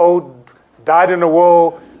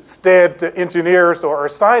dyed-in-the-wool, stead engineers or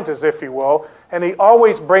scientists, if you will. And he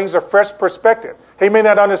always brings a fresh perspective. He may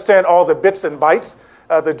not understand all the bits and bytes,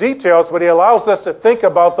 the details, but he allows us to think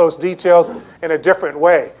about those details in a different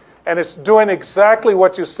way. And it's doing exactly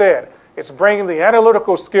what you said. It's bringing the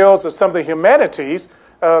analytical skills of some of the humanities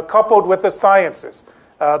coupled with the sciences.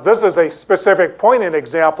 This is a specific pointed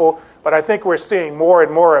example, but I think we're seeing more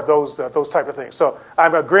and more of those type of things. So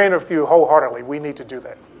I'm agreeing with you wholeheartedly. We need to do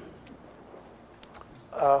that.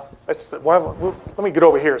 Let me get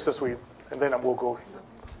over here and then we'll go.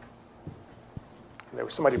 There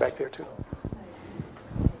was somebody back there too.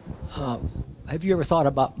 Have you ever thought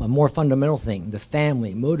about a more fundamental thing, the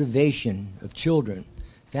family, motivation of children?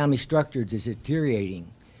 Family structures is deteriorating,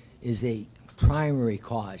 is a primary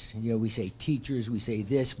cause. You know, we say teachers, we say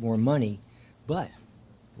this, more money, but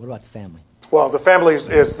what about the family? Well, the family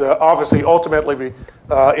is obviously ultimately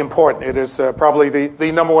important. It is probably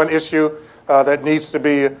the number one issue that needs to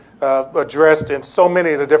be addressed in so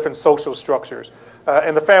many of the different social structures.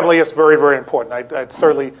 And the family is very, very important. I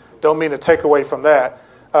certainly don't mean to take away from that.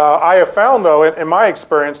 I have found, though, in my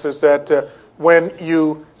experiences, that when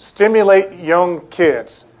you stimulate young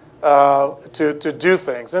kids to do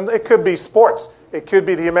things, and it could be sports, it could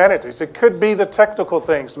be the humanities, it could be the technical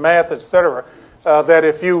things, math, etc., that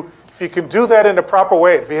if you can do that in the proper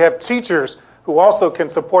way, if you have teachers who also can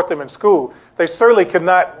support them in school, they certainly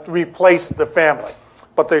cannot replace the family.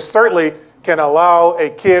 But they certainly can allow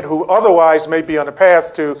a kid who otherwise may be on the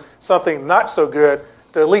path to something not so good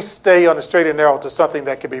to at least stay on the straight and narrow to something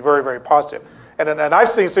that can be very, very positive. And I've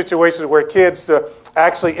seen situations where kids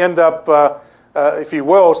actually end up, if you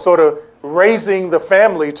will, sort of raising the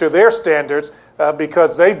family to their standards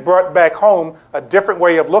because they brought back home a different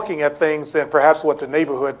way of looking at things than perhaps what the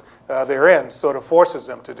neighborhood they're in sort of forces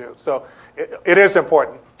them to do. So it is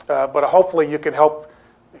important, but hopefully you can help.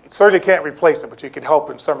 You certainly can't replace it, but you can help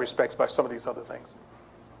in some respects by some of these other things.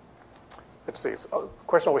 Let's see. So,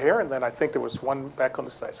 question over here, and then I think there was one back on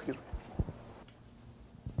the side. Excuse me.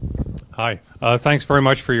 Hi. Thanks very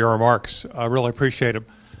much for your remarks. I really appreciate it.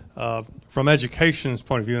 From education's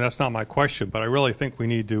point of view, and that's not my question, but I really think we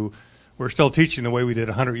need to, we're still teaching the way we did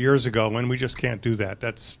 100 years ago, and we just can't do that.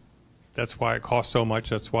 That's why it costs so much.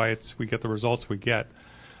 That's why we get the results we get.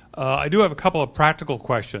 I do have a couple of practical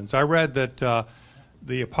questions. I read that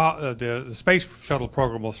the space shuttle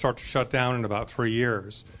program will start to shut down in about 3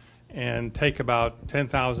 years and take about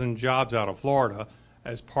 10,000 jobs out of Florida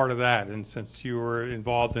as part of that. And since you were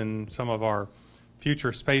involved in some of our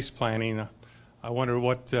future space planning, I wonder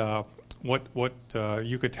what you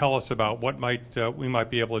could tell us about what we might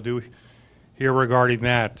be able to do here regarding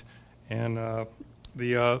that. And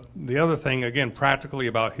the other thing, again, practically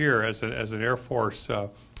about here, as an Air Force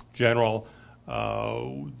general,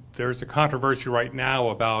 there's a controversy right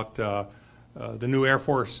now about the new Air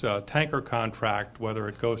Force tanker contract, whether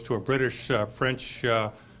it goes to a British, French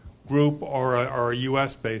group or a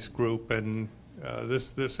U.S.-based group, and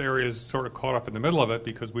this area is sort of caught up in the middle of it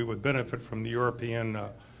because we would benefit from the European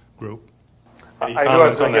group. I knew I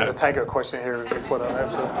was going to get the tanker question here before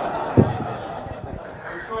that.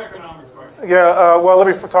 Yeah, well, let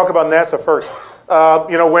me talk about NASA first.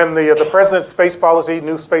 When the president's space policy,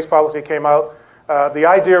 new space policy came out, the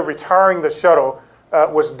idea of retiring the shuttle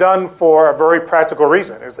was done for a very practical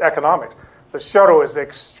reason. It's economics. The shuttle is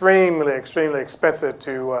extremely, extremely expensive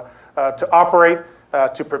to operate,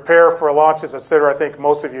 to prepare for launches, et cetera. I think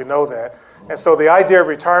most of you know that. And so the idea of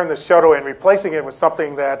retiring the shuttle and replacing it with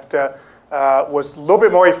something that was a little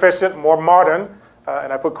bit more efficient, more modern,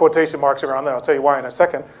 and I put quotation marks around that, I'll tell you why in a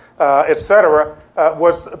second, et cetera,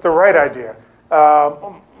 was the right idea.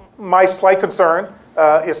 My slight concern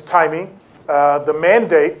is timing. The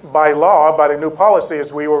mandate by law, by the new policy,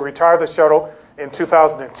 is we will retire the shuttle in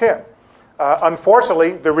 2010.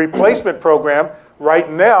 Unfortunately, the replacement program right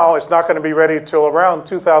now is not going to be ready until around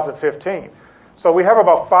 2015. So we have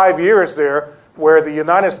about 5 years there where the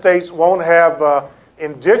United States won't have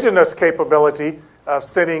indigenous capability of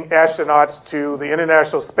sending astronauts to the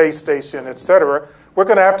International Space Station, et cetera. We're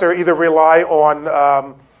going to have to either rely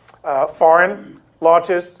on foreign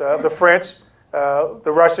launches, the French, the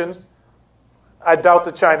Russians. I doubt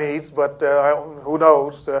the Chinese, but who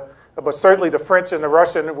knows? But certainly the French and the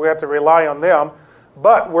Russian, we have to rely on them.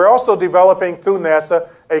 But we're also developing through NASA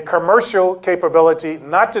a commercial capability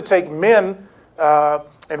not to take men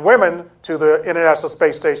and women to the International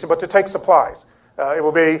Space Station, but to take supplies. It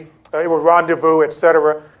will rendezvous, et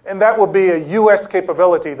cetera. And that will be a U.S.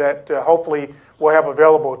 capability that hopefully we'll have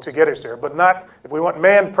available to get us there. But not, if we want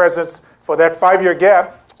manned presence for that 5-year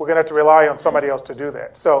gap, we're going to have to rely on somebody else to do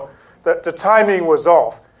that. So the timing was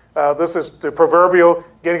off. This is the proverbial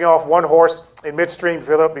getting off one horse in midstream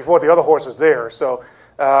before the other horse is there. So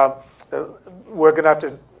we're going to have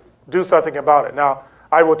to do something about it. Now,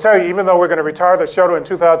 I will tell you, even though we're going to retire the shuttle in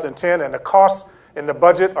 2010 and the costs in the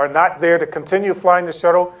budget are not there to continue flying the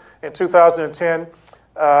shuttle in 2010,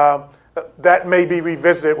 that may be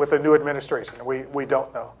revisited with a new administration. We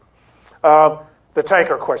don't know. the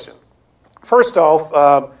tanker question. First off,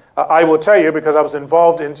 I will tell you, because I was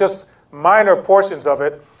involved in just minor portions of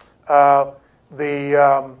it,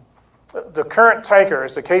 the current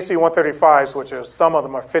tankers, the KC-135s, which are, some of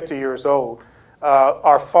them are 50 years old,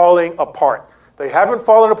 are falling apart. They haven't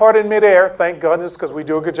fallen apart in midair, thank goodness, because we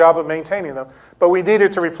do a good job of maintaining them, but we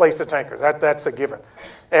needed to replace the tankers. That's a given.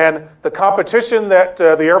 And the competition that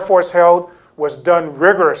the Air Force held was done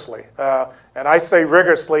rigorously. And I say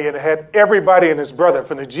rigorously, and it had everybody and his brother,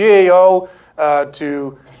 from the GAO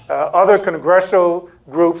to other congressional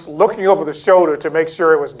groups looking over the shoulder to make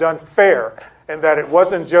sure it was done fair and that it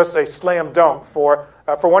wasn't just a slam dunk for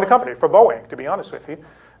one company, for Boeing, to be honest with you.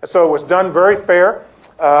 So it was done very fair.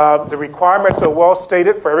 The requirements are well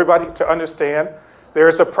stated for everybody to understand.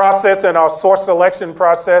 There's a process in our source selection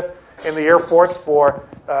process in the Air Force for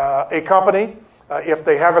a company. If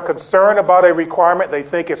they have a concern about a requirement, they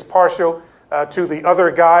think it's partial to the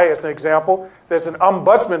other guy, as an example, there's an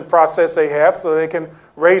ombudsman process they have so they can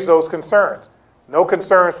raise those concerns. No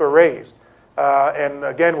concerns were raised. And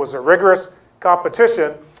again, it was a rigorous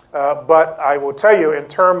competition, but I will tell you, in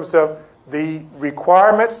terms of the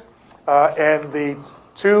requirements and the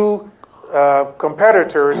two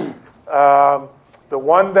competitors, the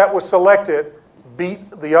one that was selected beat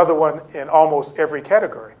the other one in almost every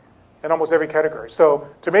category. So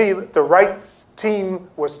to me, the right team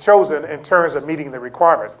was chosen in terms of meeting the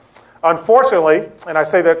requirements. Unfortunately, and I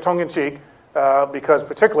say that tongue-in-cheek, because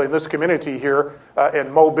particularly in this community here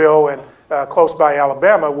in Mobile and close by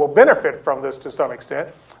Alabama will benefit from this to some extent.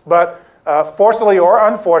 But fortunately or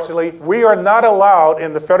unfortunately, we are not allowed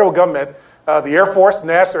in the federal government, the Air Force,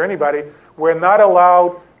 NASA, or anybody, we're not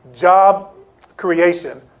allowed job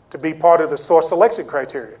creation to be part of the source selection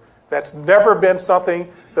criteria. That's never been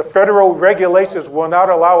something, the federal regulations will not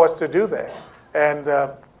allow us to do that. And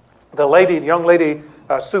the young lady,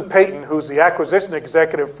 Sue Payton, who's the acquisition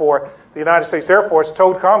executive for the United States Air Force,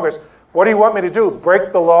 told Congress, what do you want me to do,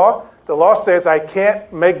 break the law? The law says I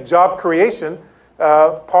can't make job creation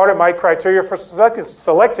part of my criteria for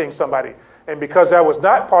selecting somebody. And because that was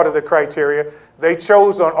not part of the criteria, they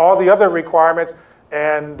chose on all the other requirements,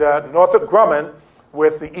 and Northrop Grumman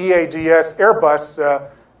with the EADS Airbus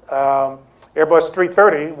Airbus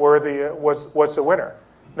 330 was the winner.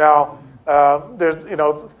 Now,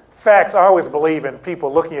 there's, facts. I always believe in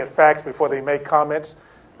people looking at facts before they make comments.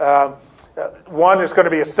 One is going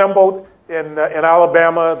to be assembled in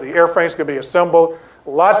Alabama. The airframe is going to be assembled.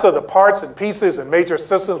 Lots of the parts and pieces and major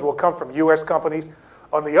systems will come from U.S. companies.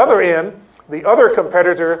 On the other end, the other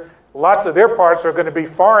competitor, lots of their parts are going to be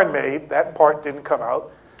foreign made. That part didn't come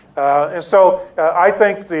out. And so I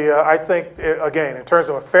think, again, in terms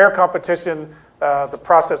of a fair competition, the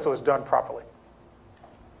process was done properly.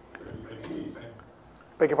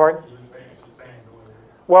 Beg your pardon?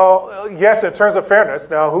 Well, yes, in terms of fairness.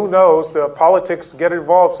 Now, who knows? Politics get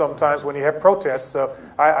involved sometimes when you have protests, so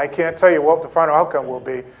I can't tell you what the final outcome will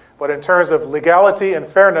be. But in terms of legality and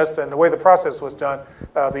fairness and the way the process was done,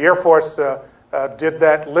 the Air Force did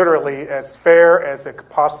that literally as fair as it could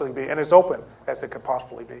possibly be and as open as it could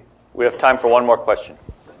possibly be. We have time for one more question.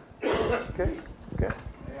 Okay.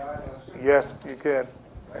 Yes, you can.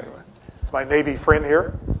 Anyway, it's my Navy friend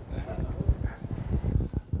here.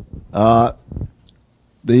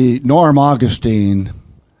 The Norm Augustine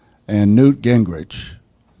and Newt Gingrich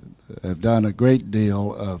have done a great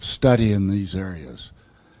deal of study in these areas,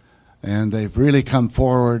 and they've really come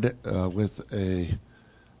forward with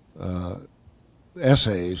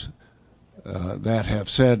essays that have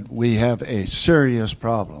said we have a serious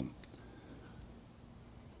problem.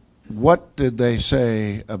 What did they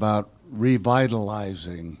say about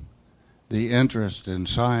revitalizing the interest in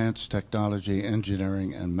science, technology,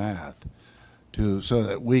 engineering, and math so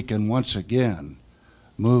that we can once again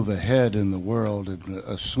move ahead in the world and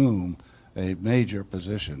assume a major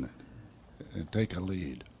position and take a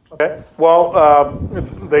lead? Okay. Well,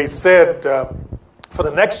 they said for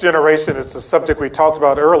the next generation, it's a subject we talked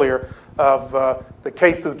about earlier of the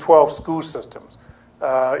K through 12 school systems.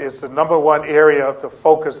 It's the number one area to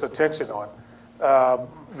focus attention on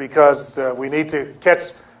because we need to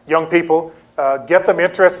catch young people, get them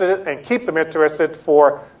interested, and keep them interested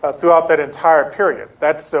for throughout that entire period.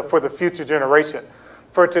 That's for the future generation.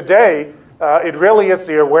 For today, it really is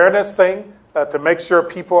the awareness thing to make sure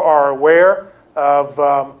people are aware of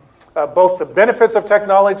both the benefits of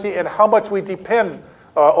technology and how much we depend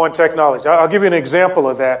on technology. I'll give you an example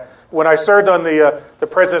of that. When I served on the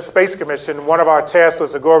President's Space Commission, one of our tasks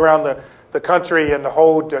was to go around the country and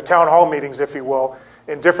hold town hall meetings, if you will,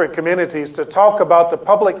 in different communities to talk about the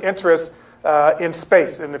public interest in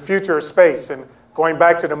space, in the future of space, and going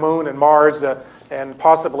back to the moon and Mars and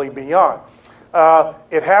possibly beyond.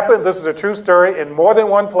 It happened, this is a true story, in more than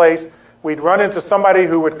one place. We'd run into somebody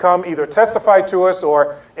who would come either testify to us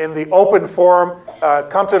or in the open forum,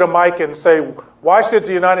 come to the mic and say, why should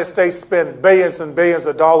the United States spend billions and billions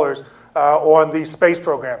of dollars on these space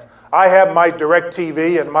programs? I have my direct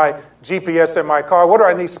TV and my GPS in my car. What do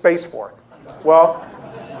I need space for? Well,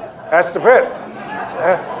 that's the bit.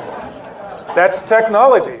 That's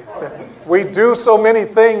technology. We do so many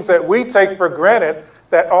things that we take for granted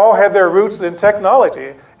that all have their roots in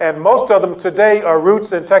technology. And most of them today are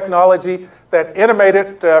roots in technology that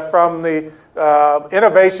emanated from the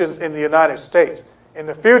innovations in the United States. In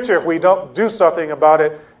the future, if we don't do something about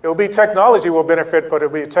it, it will be technology will benefit, but it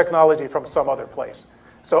will be technology from some other place.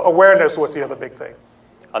 So awareness was the other big thing.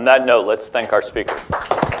 On that note, let's thank our speaker.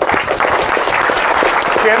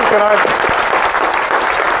 Ken,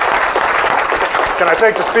 can I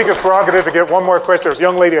take the speaker's prerogative to get one more question? There's a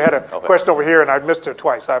young lady who had a question over here, and I missed her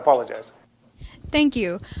twice. I apologize. Thank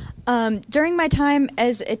you. During my time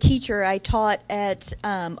as a teacher, I taught at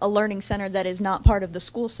a learning center that is not part of the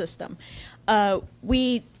school system.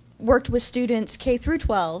 We worked with students K through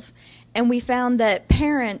 12, and we found that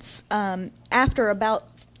parents, after about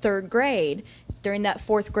third grade, during that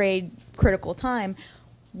fourth grade critical time,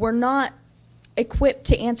 were not equipped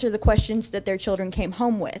to answer the questions that their children came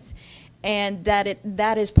home with, and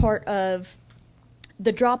that is part of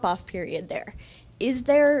the drop-off period there. Is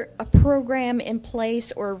there a program in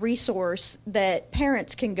place or a resource that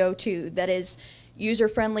parents can go to that is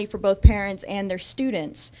user-friendly for both parents and their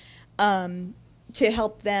students to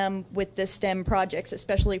help them with the STEM projects,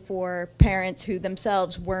 especially for parents who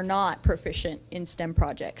themselves were not proficient in STEM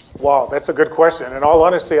projects? Wow, that's a good question. In all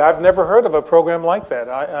honesty, I've never heard of a program like that,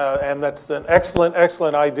 and that's an excellent,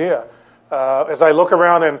 excellent idea. As I look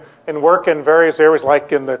around and work in various areas,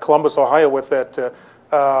 like in the Columbus, Ohio, with the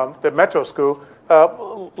Metro School,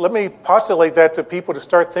 let me postulate that to people to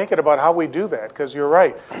start thinking about how we do that, because you're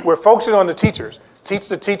right. We're focusing on the teachers,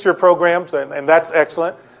 teach-the-teacher programs, and that's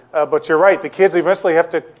excellent. But you're right, the kids eventually have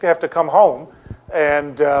to come home.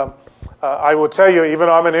 And I will tell you, even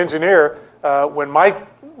though I'm an engineer, when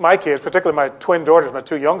my kids, particularly my twin daughters, my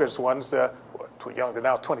two youngest ones, too young, they're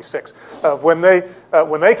now 26, when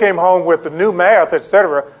they came home with the new math,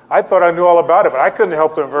 etc., I thought I knew all about it, but I couldn't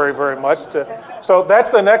help them very, very much. So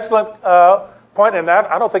that's an excellent point, and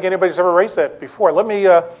I don't think anybody's ever raised that before. Let me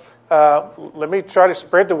try to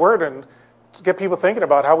spread the word and get people thinking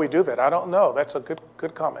about how we do that. I don't know. That's a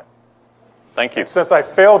good comment. Thank you. And since I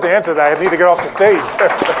failed to answer that, I need to get off the stage.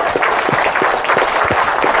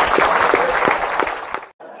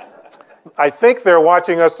 I think they're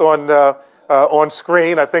watching us on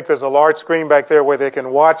screen. I think there's a large screen back there where they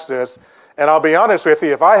can watch this. And I'll be honest with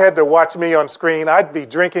you, if I had to watch me on screen, I'd be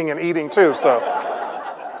drinking and eating too.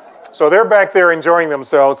 So they're back there enjoying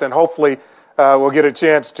themselves, and hopefully we'll get a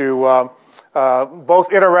chance to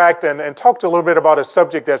both interact and talk a little bit about a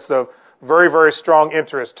subject that's of very, very strong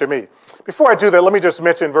interest to me. Before I do that, let me just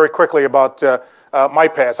mention very quickly about my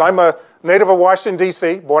past. I'm a native of Washington,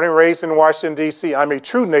 D.C., born and raised in Washington, D.C. I'm a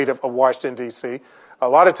true native of Washington, D.C. A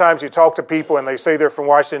lot of times you talk to people and they say they're from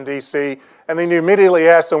Washington, D.C., and then you immediately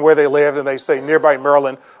ask them where they lived, and they say nearby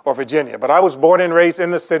Maryland or Virginia. But I was born and raised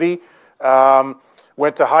in the city,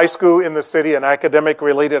 went to high school in the city, an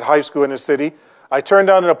academic-related high school in the city. I turned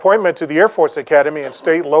down an appointment to the Air Force Academy and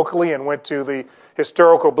stayed locally and went to the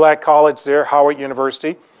historical black college there, Howard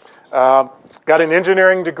University. Got an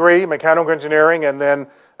engineering degree, mechanical engineering, and then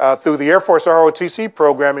through the Air Force ROTC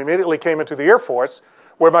program, immediately came into the Air Force,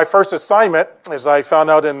 where my first assignment, as I found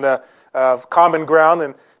out in Common Ground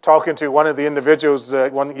and talking to one of the individuals,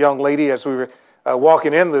 one young lady as we were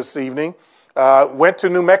walking in this evening, went to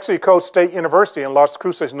New Mexico State University in Las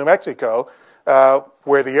Cruces, New Mexico,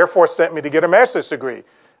 where the Air Force sent me to get a master's degree.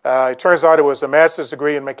 It turns out it was a master's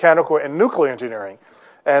degree in mechanical and nuclear engineering.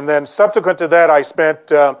 And then subsequent to that, I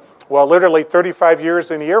spent, literally 35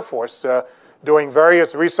 years in the Air Force doing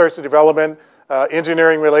various research and development,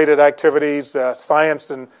 engineering-related activities, science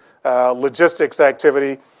and logistics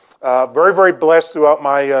activity. Very, very blessed throughout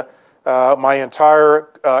my entire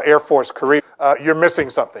Air Force career. You're missing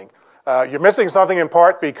something. You're missing something in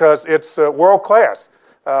part because it's world-class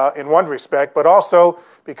in one respect, but also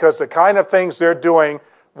because the kind of things they're doing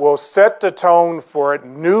will set the tone for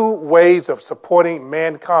new ways of supporting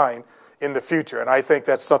mankind in the future. And I think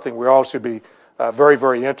that's something we all should be very,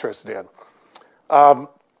 very interested in.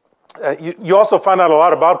 You also find out a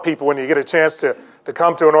lot about people when you get a chance to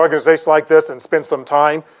come to an organization like this and spend some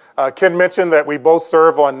time. Ken mentioned that we both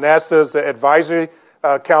serve on NASA's Advisory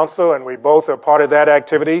Council, and we both are part of that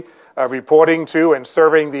activity, reporting to and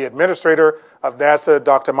serving the administrator of NASA,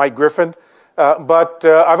 Dr. Mike Griffin. but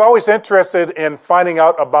I've always interested in finding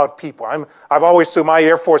out about people. I've always, through my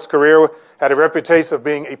Air Force career, had a reputation of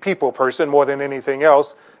being a people person more than anything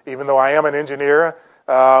else, even though I am an engineer.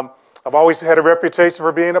 I've always had a reputation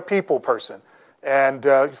for being a people person. And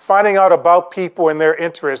finding out about people and their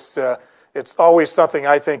interests, it's always something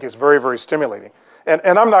I think is very, very stimulating.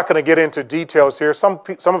 And I'm not going to get into details here. Some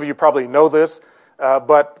of you probably know this,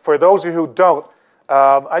 but for those of you who don't,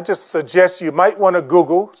 I just suggest you might want to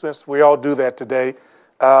Google, since we all do that today,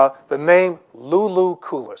 the name Lulu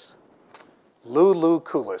Coolis. Lulu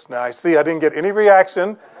Coolis. Now, I see I didn't get any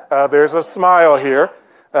reaction. There's a smile here.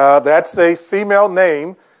 That's a female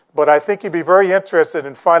name, but I think you'd be very interested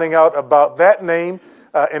in finding out about that name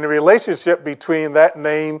and the relationship between that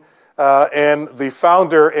name and the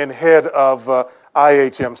founder and head of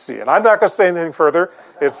IHMC. And I'm not going to say anything further.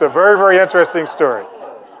 It's a very, very interesting story.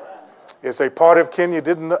 It's a part of Ken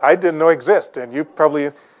I didn't know exist, and you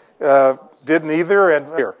probably didn't either. And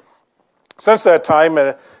here, since that time,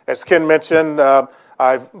 as Ken mentioned,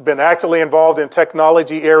 I've been actively involved in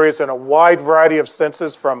technology areas in a wide variety of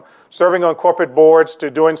senses, from serving on corporate boards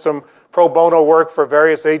to doing some pro bono work for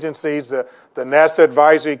various agencies, the NASA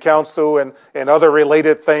Advisory Council and other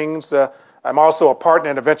related things. I'm also a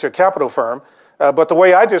partner in a venture capital firm. But the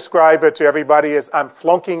way I describe it to everybody is I'm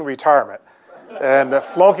flunking retirement, and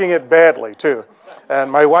flunking it badly, too. And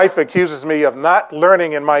my wife accuses me of not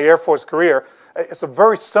learning in my Air Force career. It's a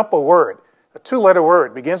very simple word, a two-letter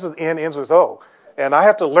word, begins with N, ends with O. And I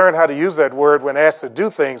have to learn how to use that word when asked to do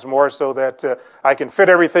things more so that I can fit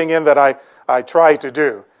everything in that I try to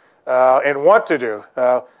do and want to do.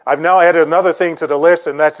 I've now added another thing to the list,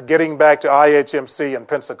 and that's getting back to IHMC in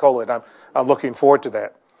Pensacola, and I'm looking forward to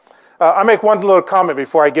that. I'll make one little comment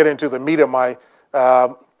before I get into the meat of my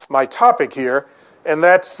topic here, and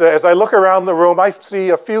that's as I look around the room, I see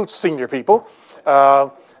a few senior people,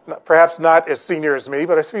 perhaps not as senior as me,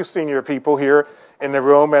 but a few senior people here in the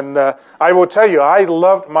room. And I will tell you, I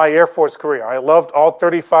loved my Air Force career. I loved all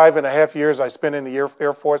 35 and a half years I spent in the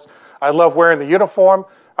Air Force. I loved wearing the uniform.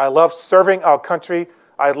 I loved serving our country.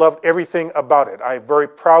 I loved everything about it. I very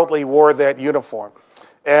proudly wore that uniform.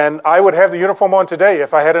 And I would have the uniform on today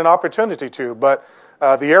if I had an opportunity to. But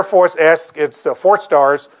the Air Force asked its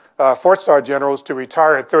four-star generals to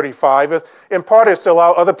retire at 35. In part, it's to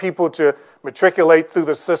allow other people to matriculate through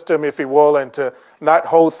the system, if you will, and to not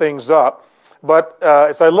hold things up. But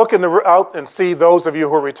as I look out and see those of you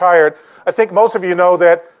who are retired, I think most of you know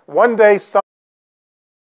that one day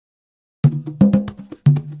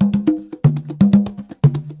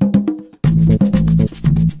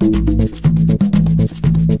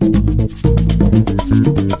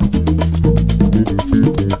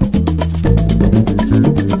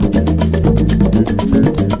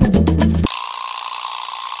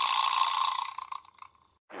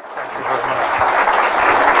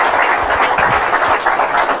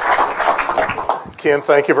Ken,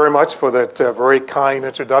 thank you very much for that very kind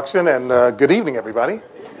introduction, and good evening, everybody.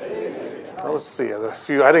 Well, let's see,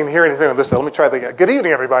 I didn't hear anything on this, so let me try that again. Good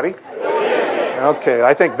evening, everybody. Okay,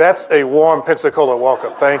 I think that's a warm Pensacola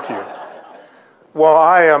welcome. Thank you. Well,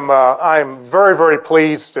 I am very, very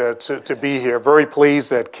pleased to be here. Very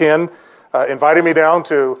pleased that Ken invited me down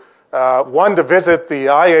to to visit the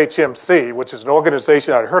IHMC, which is an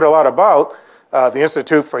organization I'd heard a lot about. The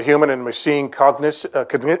Institute for Human and Machine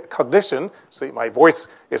Cognition. See, my voice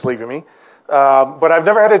is leaving me. But I've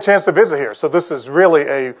never had a chance to visit here, so this is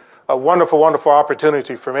really a wonderful, wonderful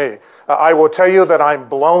opportunity for me. I will tell you that I'm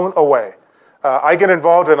blown away. I get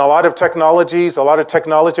involved in a lot of technologies, a lot of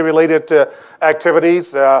technology-related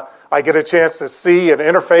activities. I get a chance to see and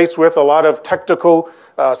interface with a lot of technical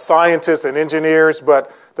scientists and engineers,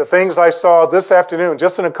 but the things I saw this afternoon,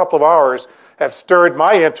 just in a couple of hours, have stirred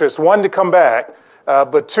my interest, one, to come back,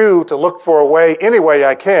 but two, to look for a way, any way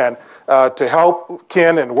I can, to help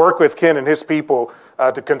Ken and work with Ken and his people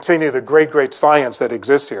to continue the great, great science that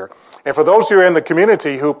exists here. And for those who are in the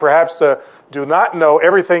community who perhaps do not know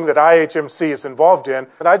everything that IHMC is involved in,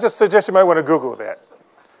 and I just suggest you might want to Google that.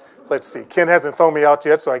 Let's see, Ken hasn't thrown me out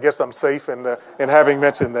yet, so I guess I'm safe in having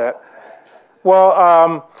mentioned that.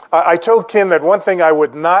 Well, I told Ken that one thing I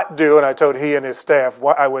would not do, and I told he and his staff,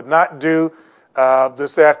 what I would not do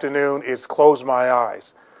this afternoon is close my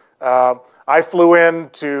eyes. I flew in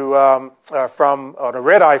on a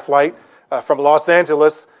red-eye flight from Los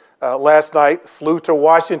Angeles last night, flew to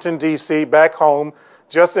Washington, D.C., back home,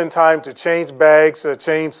 just in time to change bags,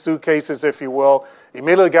 change suitcases, if you will.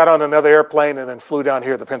 Immediately got on another airplane and then flew down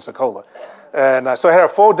here to Pensacola. And so I had a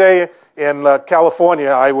full day in California.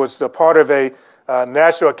 I was a part of a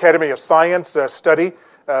National Academy of Science study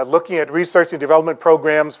looking at research and development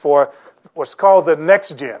programs for what's called the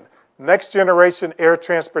next gen next generation air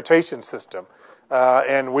transportation system.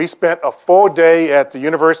 And we spent a full day at the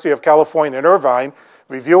University of California in Irvine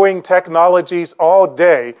reviewing technologies all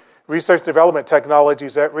day, research and development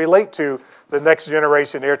technologies that relate to the next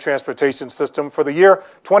generation air transportation system for the year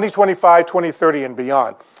 2025, 2030, and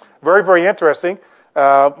beyond. Very, very interesting.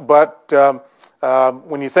 But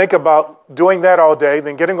when you think about doing that all day,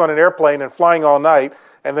 then getting on an airplane and flying all night,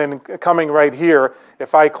 and then coming right here,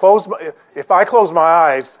 if I close my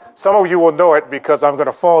eyes, some of you will know it because I'm going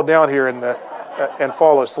to fall down here and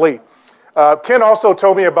fall asleep. Ken also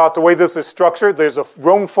told me about the way this is structured. There's a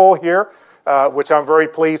room full here, which I'm very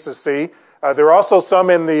pleased to see. There are also some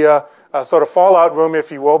in the sort of fallout room,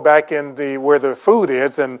 if you will, back in where the food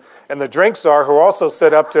is and the drinks are, who also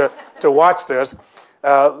set up to watch this.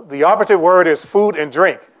 The operative word is food and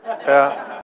drink.